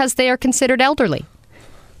because they are considered elderly.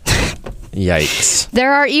 Yikes.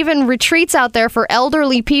 There are even retreats out there for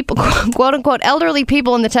elderly people, quote unquote, elderly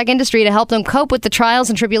people in the tech industry to help them cope with the trials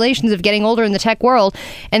and tribulations of getting older in the tech world.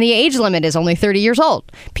 And the age limit is only 30 years old.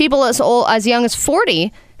 People as young as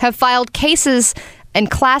 40 have filed cases and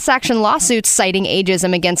class action lawsuits citing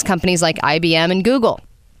ageism against companies like IBM and Google.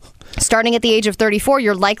 Starting at the age of 34,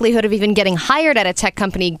 your likelihood of even getting hired at a tech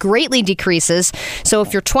company greatly decreases. So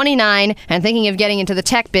if you're 29 and thinking of getting into the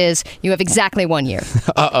tech biz, you have exactly 1 year.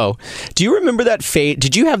 Uh-oh. Do you remember that phase?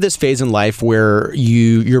 Did you have this phase in life where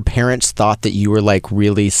your parents thought that you were like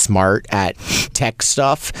really smart at tech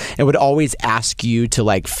stuff and would always ask you to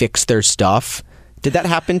like fix their stuff? Did that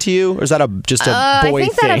happen to you, or is that just a boy thing? I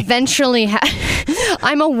think that eventually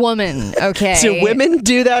I'm a woman, okay? So women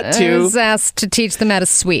do that too? I was asked to teach them how to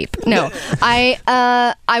sweep. No,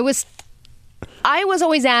 I was I was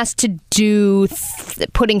always asked to do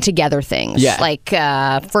putting together things, like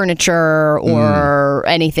furniture or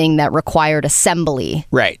anything that required assembly.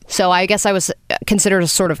 Right. So I guess I was considered a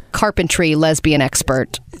sort of carpentry lesbian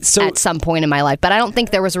expert at some point in my life. But I don't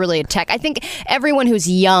think there was really a tech. I think everyone who's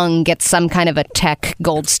young gets some kind of a tech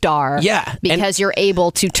gold star. Yeah. Because you're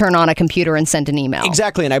able to turn on a computer and send an email.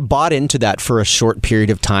 Exactly. And I bought into that for a short period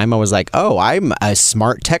of time. I was like, oh, I'm a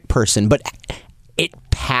smart tech person. But it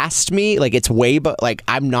passed me. Like, it's way, but like,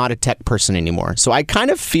 I'm not a tech person anymore. So I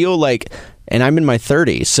kind of feel like, and I'm in my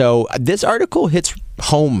 30s. So this article hits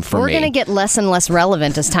home for me. We're going to get less and less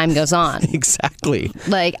relevant as time goes on. Exactly.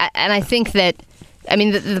 Like, and I think that, I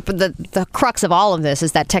mean, the crux of all of this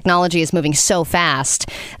is that technology is moving so fast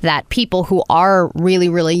that people who are really,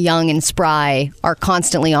 really young and spry are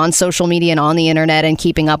constantly on social media and on the internet and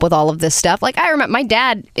keeping up with all of this stuff. Like, I remember, my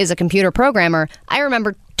dad is a computer programmer. I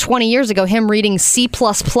remember 20 years ago him reading C++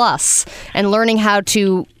 and learning how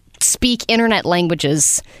to speak internet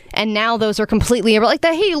languages, and now those are completely like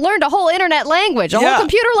that. He learned a whole internet language, a whole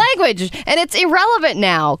computer language, and it's irrelevant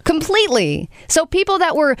now completely. So people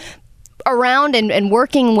that were around and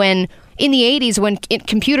working when in the 80s when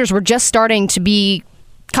computers were just starting to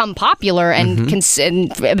become popular and,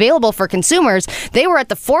 and available for consumers, they were at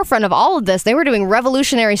the forefront of all of this. They were doing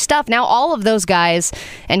revolutionary stuff. Now all of those guys,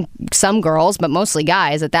 and some girls, but mostly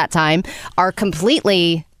guys at that time, are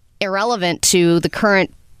completely irrelevant to the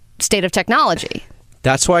current state of technology.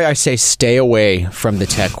 That's why I say stay away from the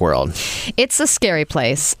tech world. It's a scary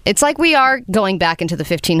place. It's like we are going back into the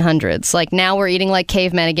 1500s. Like, now we're eating like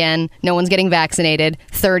cavemen again. No one's getting vaccinated.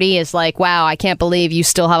 30 is like, wow, I can't believe you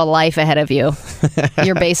still have a life ahead of you.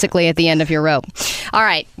 You're basically at the end of your rope. All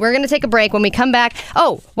right, we're going to take a break. When we come back,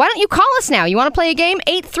 why don't you call us now? You want to play a game?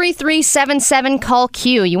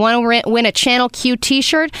 833-77-CALL-Q. You want to win a Channel Q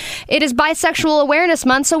t-shirt? It is Bisexual Awareness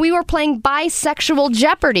Month, so we were playing Bisexual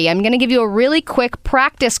Jeopardy. I'm going to give you a really quick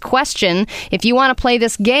practice question if you want to play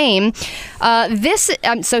this game.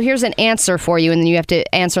 So here's an answer for you, and then you have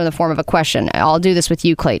to answer in the form of a question. I'll do this with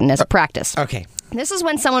you, Clayton, as a practice. Okay. This is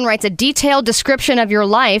when someone writes a detailed description of your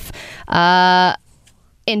life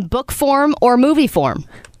in book form or movie form.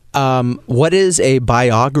 What is a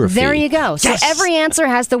biography? There you go. So every answer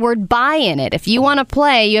has the word bi in it. If you want to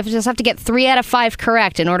play, you just have to get 3 out of 5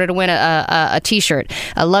 correct in order to win a t-shirt.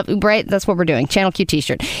 Right? That's what we're doing. Channel Q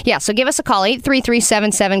t-shirt. Yeah, so give us a call,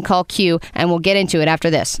 833-77-CALL-Q, and we'll get into it after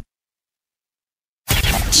this.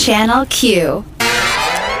 Channel Q.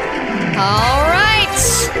 All right.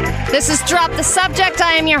 This is Drop the Subject.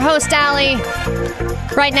 I am your host, Allie.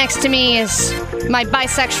 Right next to me is my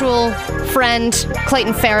bisexual friend,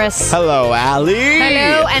 Clayton Ferris. Hello, Allie.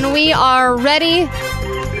 Hello, and we are ready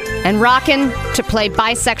and rocking to play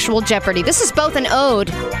Bisexual Jeopardy. This is both an ode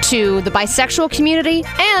to the bisexual community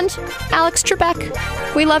and Alex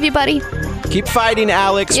Trebek. We love you, buddy. Keep fighting,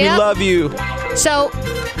 Alex. Yep. We love you. So,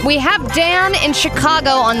 we have Dan in Chicago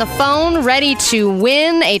on the phone ready to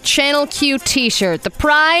win a Channel Q t-shirt. The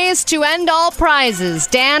prize to end all prizes.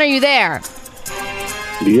 Dan, are you there?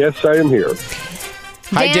 Yes, I am here.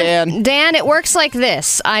 Hi, Dan. Dan, it works like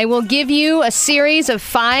this. I will give you a series of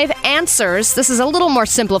 5 answers. This is a little more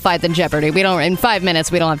simplified than Jeopardy. In 5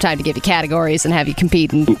 minutes, we don't have time to give you categories and have you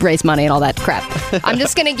compete and raise money and all that crap. I'm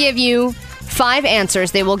just going to give you 5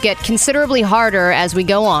 answers. They will get considerably harder as we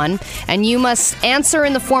go on, and you must answer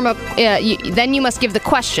in the form of, then you must give the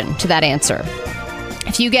question to that answer.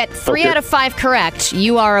 If you get 3 out of 5 correct,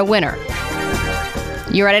 you are a winner.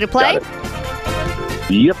 You ready to play? Got it.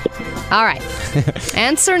 Yep. All right.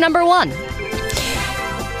 Answer number 1.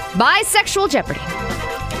 Bisexual Jeopardy.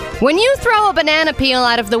 When you throw a banana peel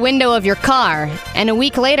out of the window of your car, and a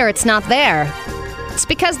week later it's not there, it's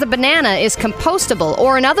because the banana is compostable,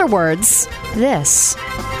 or in other words, this.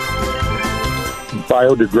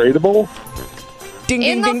 Biodegradable? Ding,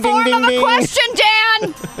 In ding, the ding, form ding, of ding, a question,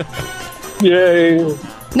 Dan! Yay.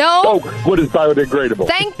 No? Oh, what is biodegradable?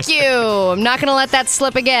 Thank you. I'm not going to let that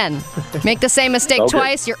slip again. Make the same mistake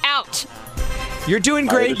twice, you're out. You're doing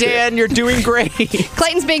great, Dan. You're doing great.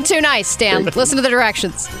 Clayton's being too nice, Dan. Listen to the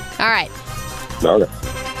directions. All right. Okay.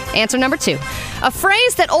 Answer number 2. A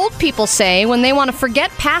phrase that old people say when they want to forget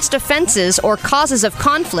past offenses or causes of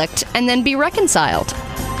conflict and then be reconciled.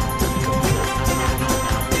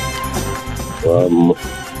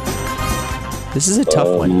 This is a tough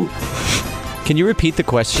one. Can you repeat the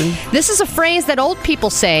question? This is a phrase that old people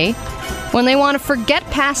say when they want to forget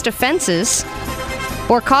past offenses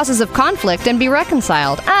or causes of conflict and be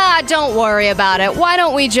reconciled. Don't worry about it. Why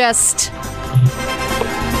don't we just...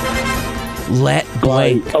 Let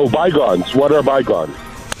blank. Bygones. What are bygones?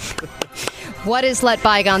 What is let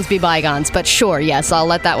bygones be bygones? But sure, yes, I'll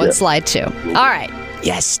let that one slide too. All right.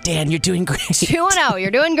 Yes, Dan, you're doing great. 2-0.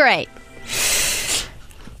 You're doing great.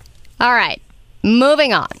 All right.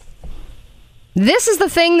 Moving on. This is the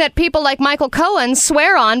thing that people like Michael Cohen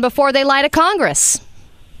swear on before they lie to Congress.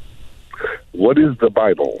 What is the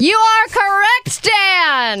Bible? You are correct,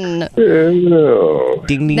 Dan. No.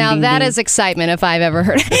 Ding, ding, Now ding, that ding. is excitement if I've ever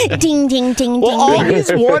heard. Ding, ding, ding, Well, all ding.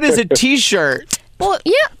 he's worn is a T-shirt. Well,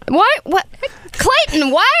 yeah. Why? What?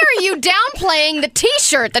 Clayton, why are you downplaying the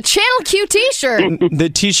T-shirt, the Channel Q T-shirt? The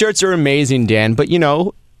T-shirts are amazing, Dan, but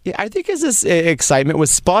I think his excitement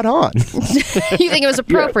was spot on. You think it was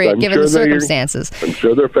appropriate Yes, I'm given sure the circumstances? I'm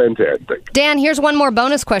sure they're fantastic. Dan, here's one more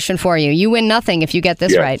bonus question for you. You win nothing if you get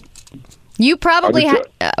this Yes. right. You probably had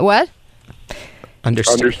what?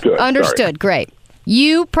 Understood. Understood. Great.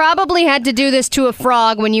 You probably had to do this to a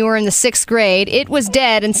frog when you were in the 6th grade. It was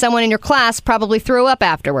dead, and someone in your class probably threw up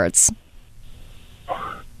afterwards.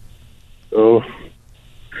 Oh,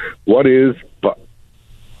 what is?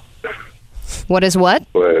 What is what?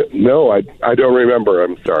 No, I don't remember.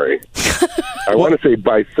 I'm sorry. I want to say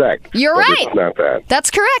bisect. You're but right. It's not that.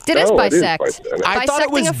 That's correct. It is No, it is bisect. bisect. I thought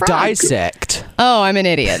it was Bisecting a frog. dissect. Oh, I'm an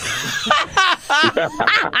idiot.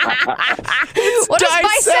 What is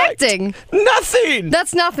dissect. bisecting? Nothing.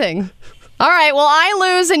 That's nothing. All right, well, I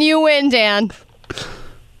lose and you win, Dan.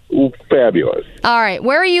 Ooh, fabulous. All right,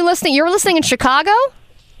 where are you listening? You were listening in Chicago?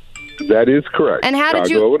 That is correct. And how did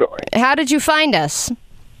Chicago, you Illinois. How did you find us?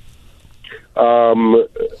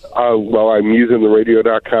 Well, I'm using the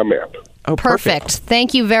radio.com app. Oh, Perfect.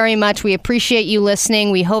 Thank you very much. We appreciate you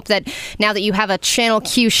listening. We hope that now that you have a Channel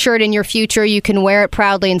Q shirt in your future, you can wear it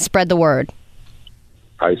proudly and spread the word.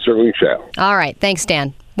 I certainly shall. All right. Thanks,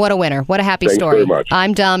 Dan. What a winner. What a happy Thanks story. very much.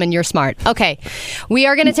 I'm dumb and you're smart. Okay. We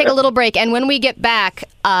are going to take a little break. And when we get back,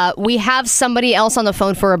 we have somebody else on the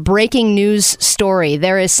phone for a breaking news story.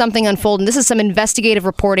 There is something unfolding. This is some investigative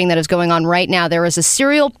reporting that is going on right now. There is a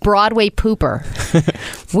serial Broadway pooper.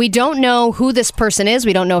 We don't know who this person is.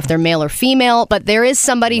 We don't know if they're male or female, but there is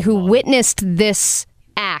somebody who witnessed this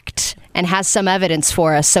act and has some evidence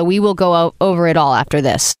for us. So we will go over it all after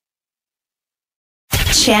this.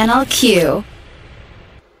 Channel Q.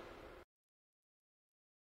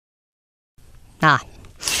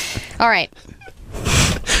 All right.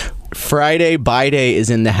 Friday By Day is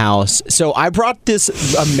in the house. So I brought this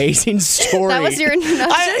amazing story. That was your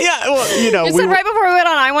introduction? You said right before we went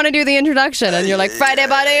on, I want to do the introduction. And you're like, Friday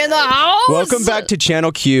By Day in the house. Welcome back to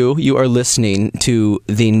Channel Q. You are listening to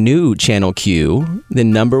the new Channel Q, the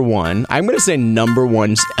number one, I'm going to say number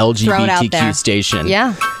one Thrown out there. LGBTQ station.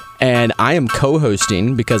 Yeah. And I am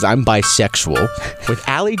co-hosting because I'm bisexual with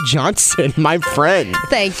Allie Johnson, my friend.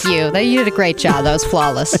 Thank you. You did a great job. That was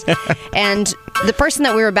flawless. And the person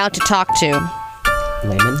that we were about to talk to,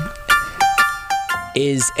 Lehman,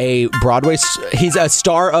 is a Broadway. He's a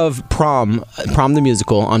star of Prom the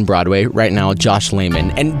musical on Broadway right now, Josh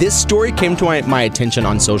Lehman. And this story came to my attention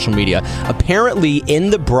on social media. Apparently,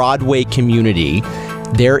 in the Broadway community,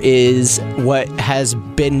 there is what has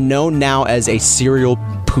been known now as a serial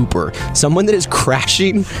pooper, someone that is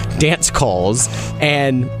crashing dance calls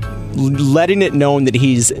and letting it known that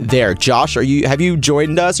he's there. Josh, have you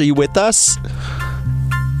joined us? Are you with us?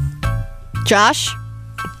 Josh?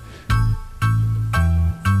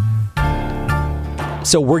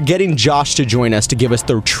 So we're getting Josh to join us to give us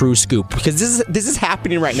the true scoop because this is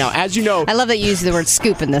happening right now. As you know, I love that you use the word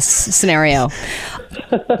scoop in this scenario.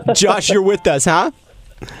 Josh, you're with us, huh?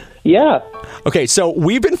 Yeah. Okay, so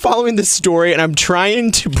we've been following this story, and I'm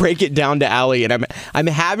trying to break it down to Allie, and I'm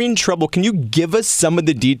having trouble. Can you give us some of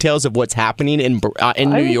the details of what's happening in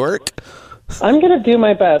New York? I'm going to do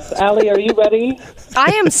my best. Allie, are you ready?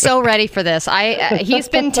 I am so ready for this. He's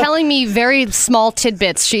been telling me very small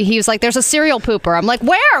tidbits. He was like, there's a serial pooper. I'm like,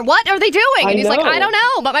 where? What are they doing? And he's like, I don't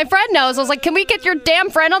know, but my friend knows. I was like, can we get your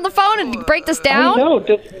damn friend on the phone and break this down? I know,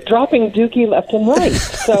 just dropping dookie left and right.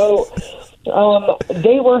 So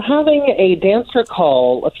they were having a dancer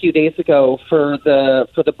call a few days ago for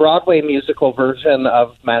the Broadway musical version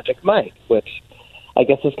of Magic Mike, which I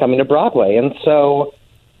guess is coming to Broadway. And so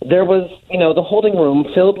there was, the holding room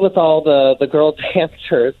filled with all the girl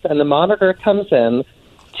dancers, and the monitor comes in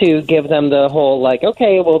to give them the whole, like,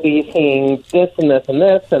 okay, we'll be seeing this and this and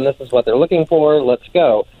this, and this is what they're looking for, let's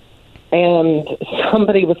go. And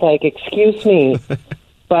somebody was like, excuse me,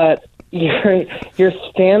 but you're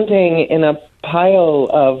standing in a pile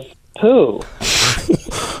of poo.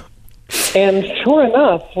 And sure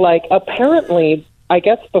enough, like, apparently, I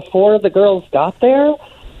guess before the girls got there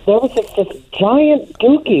was this giant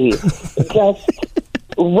dookie just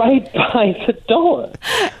right by the door.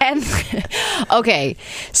 And okay,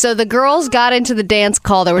 so the girls got into the dance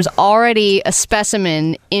call. There was already a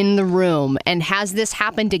specimen in the room. And has this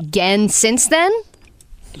happened again since then?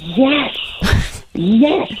 Yes.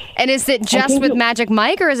 Yes. And is it just with Magic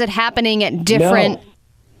Mike, or is it happening at different...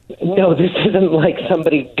 No, this isn't like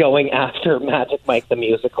somebody going after Magic Mike the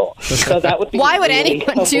musical. So that would be Why would really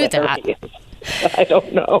anyone do that? I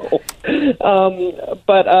don't know.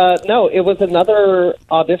 But no, it was another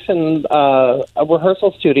audition, a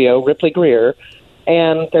rehearsal studio, Ripley Greer,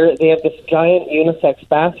 and they have this giant unisex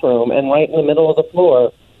bathroom, and right in the middle of the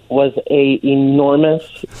floor was a enormous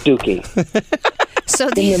dookie. So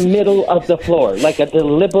in the middle of the floor, like a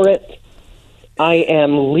deliberate... I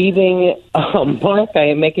am leaving a mark. I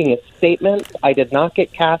am making a statement. I did not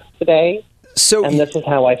get cast today, and this is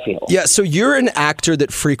how I feel. Yeah, so you're an actor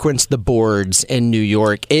that frequents the boards in New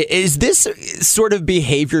York. Is this sort of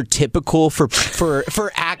behavior typical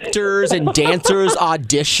for actors and dancers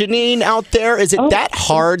auditioning out there? Is it that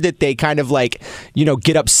hard that they kind of like,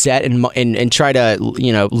 get upset and try to,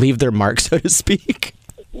 leave their mark, so to speak?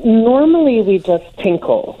 Normally we just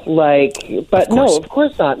tinkle, but no, of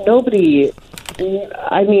course not. Nobody...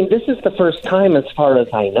 I mean, this is the first time, as far as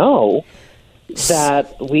I know,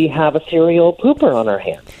 that we have a serial pooper on our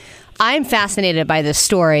hands. I'm fascinated by this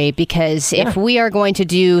story because if we are going to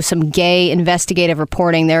do some gay investigative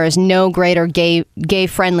reporting, there is no greater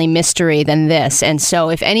gay-friendly mystery than this. And so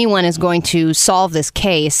if anyone is going to solve this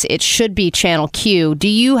case, it should be Channel Q. Do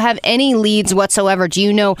you have any leads whatsoever? Do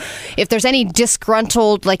you know if there's any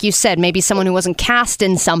disgruntled, like you said, maybe someone who wasn't cast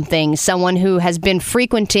in something, someone who has been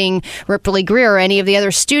frequenting Ripley Greer or any of the other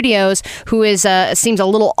studios who is seems a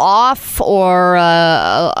little off, or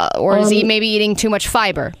is he maybe eating too much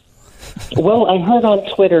fiber? Well, I heard on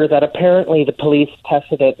Twitter that apparently the police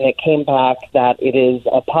tested it and it came back that it is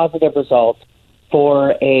a positive result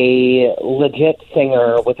for a legit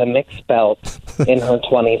singer with a mixed belt in her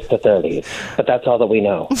 20s to 30s. But that's all that we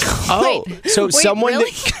know. Someone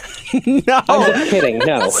really? No. I'm just kidding.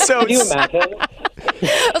 No. So Can you imagine?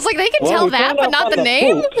 I was like, they can tell that, but not the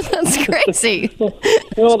name? That's crazy.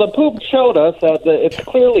 Well, the poop showed us that it's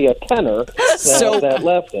clearly a tenor that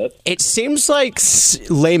left it. It seems like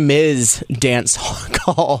Les Mis dance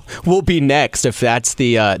call will be next if that's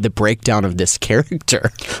the breakdown of this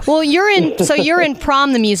character. Well, you're in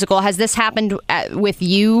Prom the Musical. Has this happened with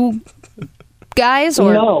you guys?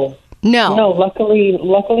 Or No. No.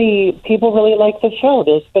 Luckily, people really like the show.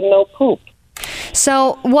 There's been no poop.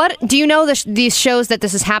 So, what do you know these shows that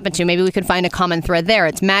this has happened to? Maybe we could find a common thread there.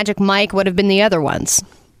 It's Magic Mike. What have been the other ones?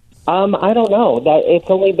 I don't know. That it's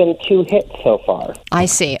only been 2 hits so far. I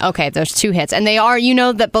see. Okay, there's 2 hits, and they are. You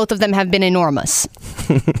know that both of them have been enormous.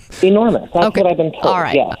 Enormous. That's what I've been told. All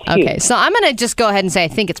right. Yes, okay. So I'm going to just go ahead and say I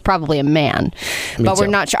think it's probably a man, but we're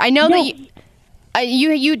not sure. I know that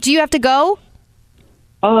you do you have to go?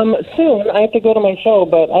 Soon. I have to go to my show,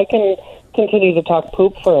 but I can continue to talk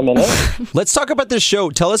poop for a minute. Let's talk about this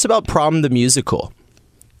show. Tell us about Prom the Musical.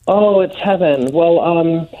 Oh, it's heaven.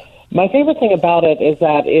 Well, my favorite thing about it is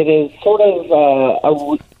that it is sort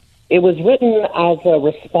of it was written as a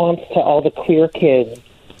response to all the queer kids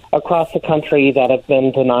across the country that have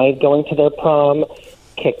been denied going to their prom,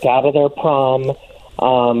 kicked out of their prom,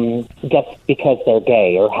 just because they're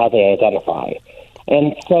gay or how they identify.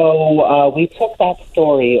 And so we took that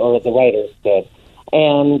story, or the writers did,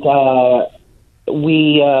 and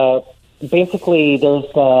we basically there's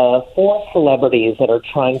 4 celebrities that are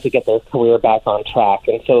trying to get their career back on track,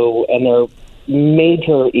 and they're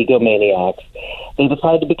major egomaniacs. They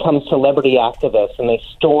decide to become celebrity activists, and they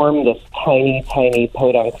storm this tiny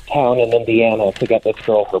podunk town in Indiana to get this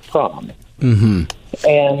girl her prom. Mm-hmm.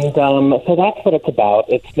 And so that's what it's about.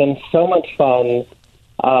 It's been so much fun.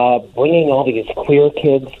 Bringing all these queer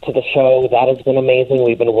kids to the show, that has been amazing.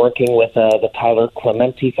 We've been working with the Tyler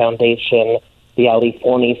Clementi Foundation, the Ali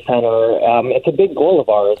Forney Center. It's a big goal of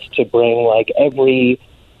ours to bring every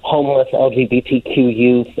homeless LGBTQ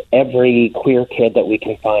youth, every queer kid that we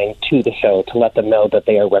can find to the show to let them know that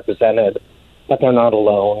they are represented, that they're not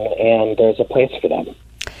alone, and there's a place for them.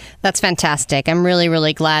 That's fantastic. I'm really,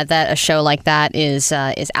 really glad that a show like that is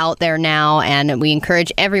out there now, and we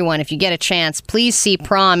encourage everyone, if you get a chance, please see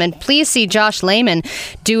Prom, and please see Josh Lehman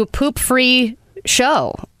do a poop-free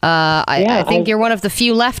show. I think you're one of the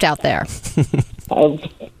few left out there.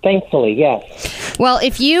 Thankfully, yes. Well,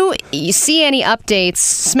 if you see any updates,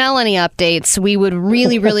 smell any updates, we would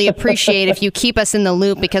really, really appreciate if you keep us in the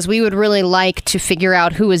loop, because we would really like to figure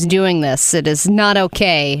out who is doing this. It is not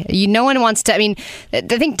okay. No one wants to. I mean, I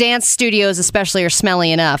think dance studios especially are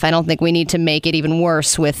smelly enough. I don't think we need to make it even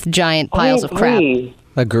worse with giant piles of crap.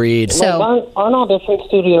 Agreed. So aren't audition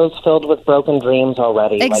studios filled with broken dreams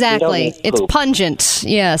already? exactly, Like, it's pungent.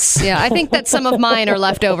 Yes, yeah. I think that some of mine are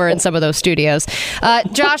left over in some of those studios.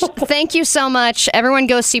 Josh, thank you so much. Everyone,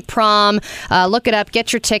 go see Prom. Look it up.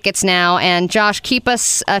 Get your tickets now. And Josh, keep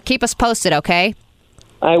us posted. Okay.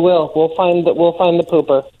 I will. We'll find the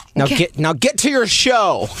pooper. Now get to your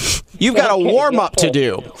show. You've got a warm up to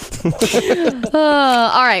do.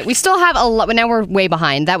 All right, we still have a lot. Now we're way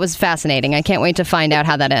behind. That was fascinating. I can't wait to find out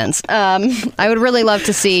how that ends. I would really love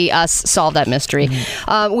to see us solve that mystery.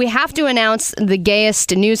 We have to announce the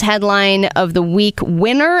gayest news headline of the week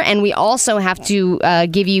winner, and we also have to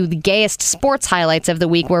give you the gayest sports highlights of the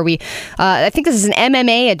week, where I think this is an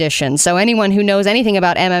MMA edition, so anyone who knows anything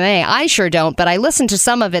about MMA, I sure don't, but I listened to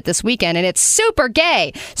some of it this weekend, and it's super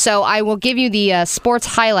gay. So I will give you the sports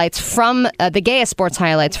highlights from the gayest sports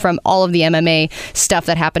highlights from all of the MMA stuff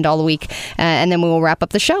that happened all week, and then we will wrap up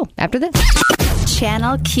the show after this.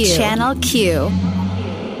 Channel Q. Channel Q.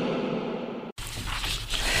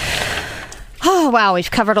 Oh, wow,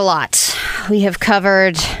 we've covered a lot. We have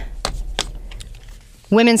covered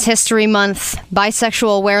Women's History Month,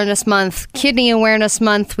 Bisexual Awareness Month, Kidney Awareness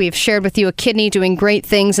Month. We've shared with you a kidney doing great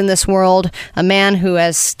things in this world, a man who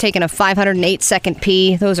has taken a 508-second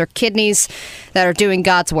pee. Those are kidneys that are doing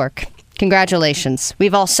God's work. Congratulations.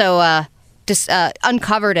 We've also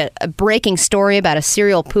uncovered a breaking story about a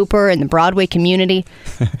serial pooper in the Broadway community.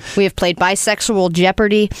 We have played Bisexual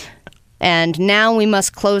Jeopardy. And now we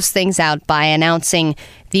must close things out by announcing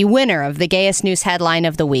the winner of the gayest news headline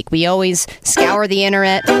of the week. We always scour the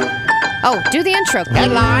internet. Oh, do the intro.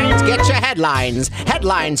 Headlines, get your headlines.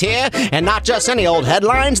 Headlines here, and not just any old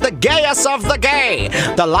headlines, the gayest of the gay.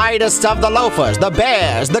 The lightest of the loafers, the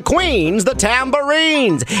bears, the queens, the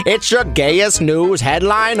tambourines. It's your gayest news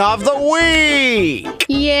headline of the week.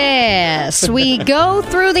 Yes, we go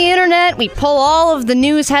through the internet, we pull all of the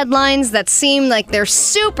news headlines that seem like they're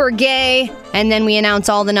super gay, and then we announce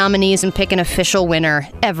all the nominees and pick an official winner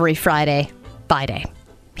every Friday by day.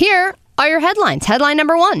 Here are your headlines. Headline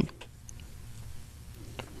number 1.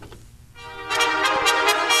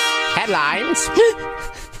 Headlines.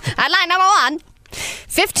 Headline number 1.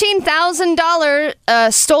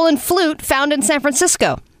 $15,000 stolen flute found in San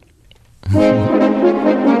Francisco.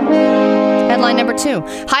 Headline number 2.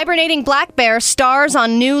 Hibernating black bear stars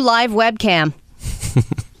on new live webcam.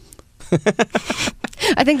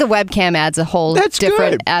 I think the webcam adds a whole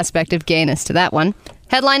different aspect of gayness to that one.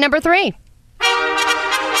 Headline number 3.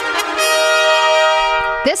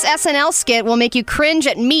 This SNL skit will make you cringe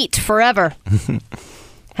at meat forever.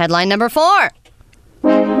 Headline number 4.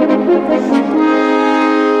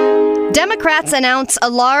 Democrats announce a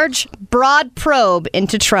large, broad probe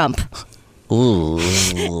into Trump. Ooh.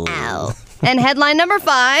 Ow. And headline number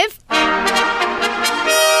 5.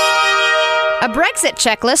 A Brexit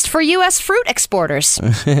checklist for U.S. fruit exporters.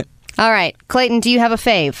 All right, Clayton, do you have a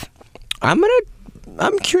fave?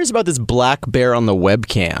 I'm curious about this black bear on the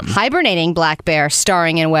webcam. Hibernating black bear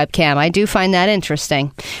starring in webcam. I do find that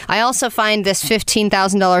interesting. I also find this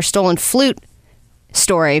 $15,000 stolen flute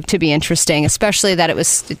story to be interesting, especially that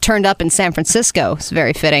it turned up in San Francisco. It's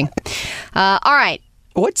very fitting. All right.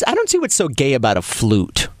 I don't see what's so gay about a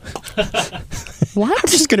flute. What? I'm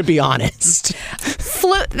just going to be honest.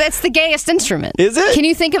 Flute, that's the gayest instrument. Is it? Can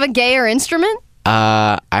you think of a gayer instrument?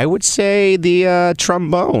 I would say the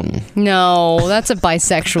trombone. No, that's a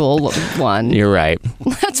bisexual one. You're right.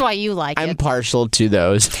 That's why you like it. I'm partial to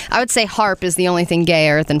those. I would say harp is the only thing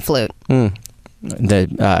gayer than flute.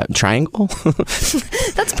 The triangle?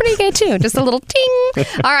 That's pretty gay too. Just a little ting.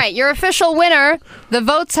 All right, your official winner. The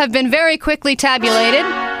votes have been very quickly tabulated.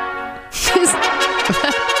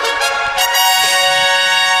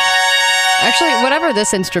 Actually, whatever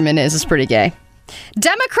this instrument is pretty gay.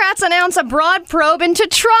 Democrats announce a broad probe into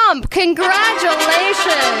Trump. Congratulations.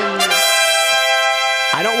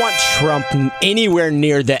 I don't want Trump anywhere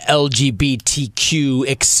near the LGBTQ,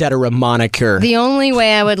 etc. moniker. The only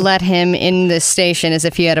way I would let him in this station is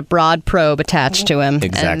if he had a broad probe attached to him.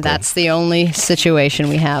 Exactly. And that's the only situation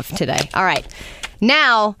we have today. All right.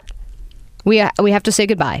 Now, we have to say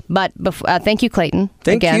goodbye. But thank you, Clayton.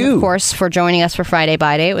 Thank again, you. Of course, for joining us for Friday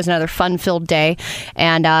by Day. It was another fun-filled day.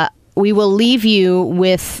 And we will leave you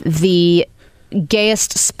with the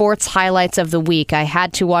gayest sports highlights of the week. I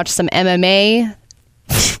had to watch some MMA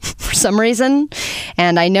for some reason,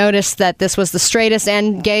 and I noticed that this was the straightest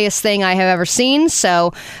and gayest thing I have ever seen.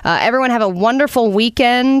 So everyone have a wonderful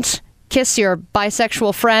weekend. Kiss your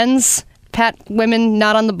bisexual friends. pat women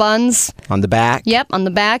not on the buns. On the back? Yep, on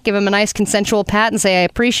the back. Give them a nice consensual pat and say, I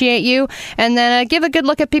appreciate you. And then give a good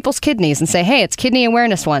look at people's kidneys and say, hey, it's Kidney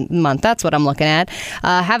Awareness Month. That's what I'm looking at.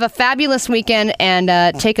 Have a fabulous weekend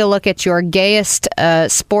and take a look at your gayest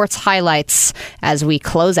sports highlights as we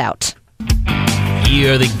close out.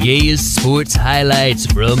 Here are the gayest sports highlights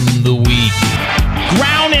from the week.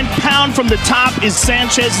 Ground and pound from the top is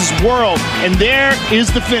Sanchez's world. And there is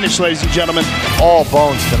the finish, ladies and gentlemen. All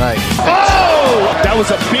bones tonight. Oh! That was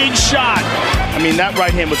a big shot. I mean, that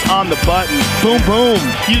right hand was on the button. Boom, boom.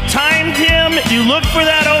 You timed him. You looked for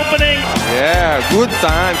that opening. Yeah, good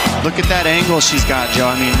time. Look at that angle she's got, Joe.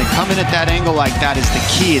 I mean, to come in at that angle like that is the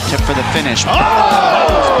key for the finish. Oh!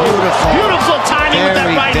 Beautiful. Beautiful timing with that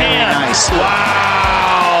right very hand. Nice. Wow.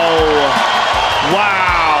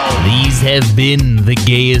 These have been the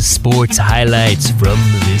gayest sports highlights from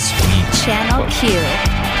this week. Channel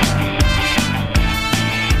Q.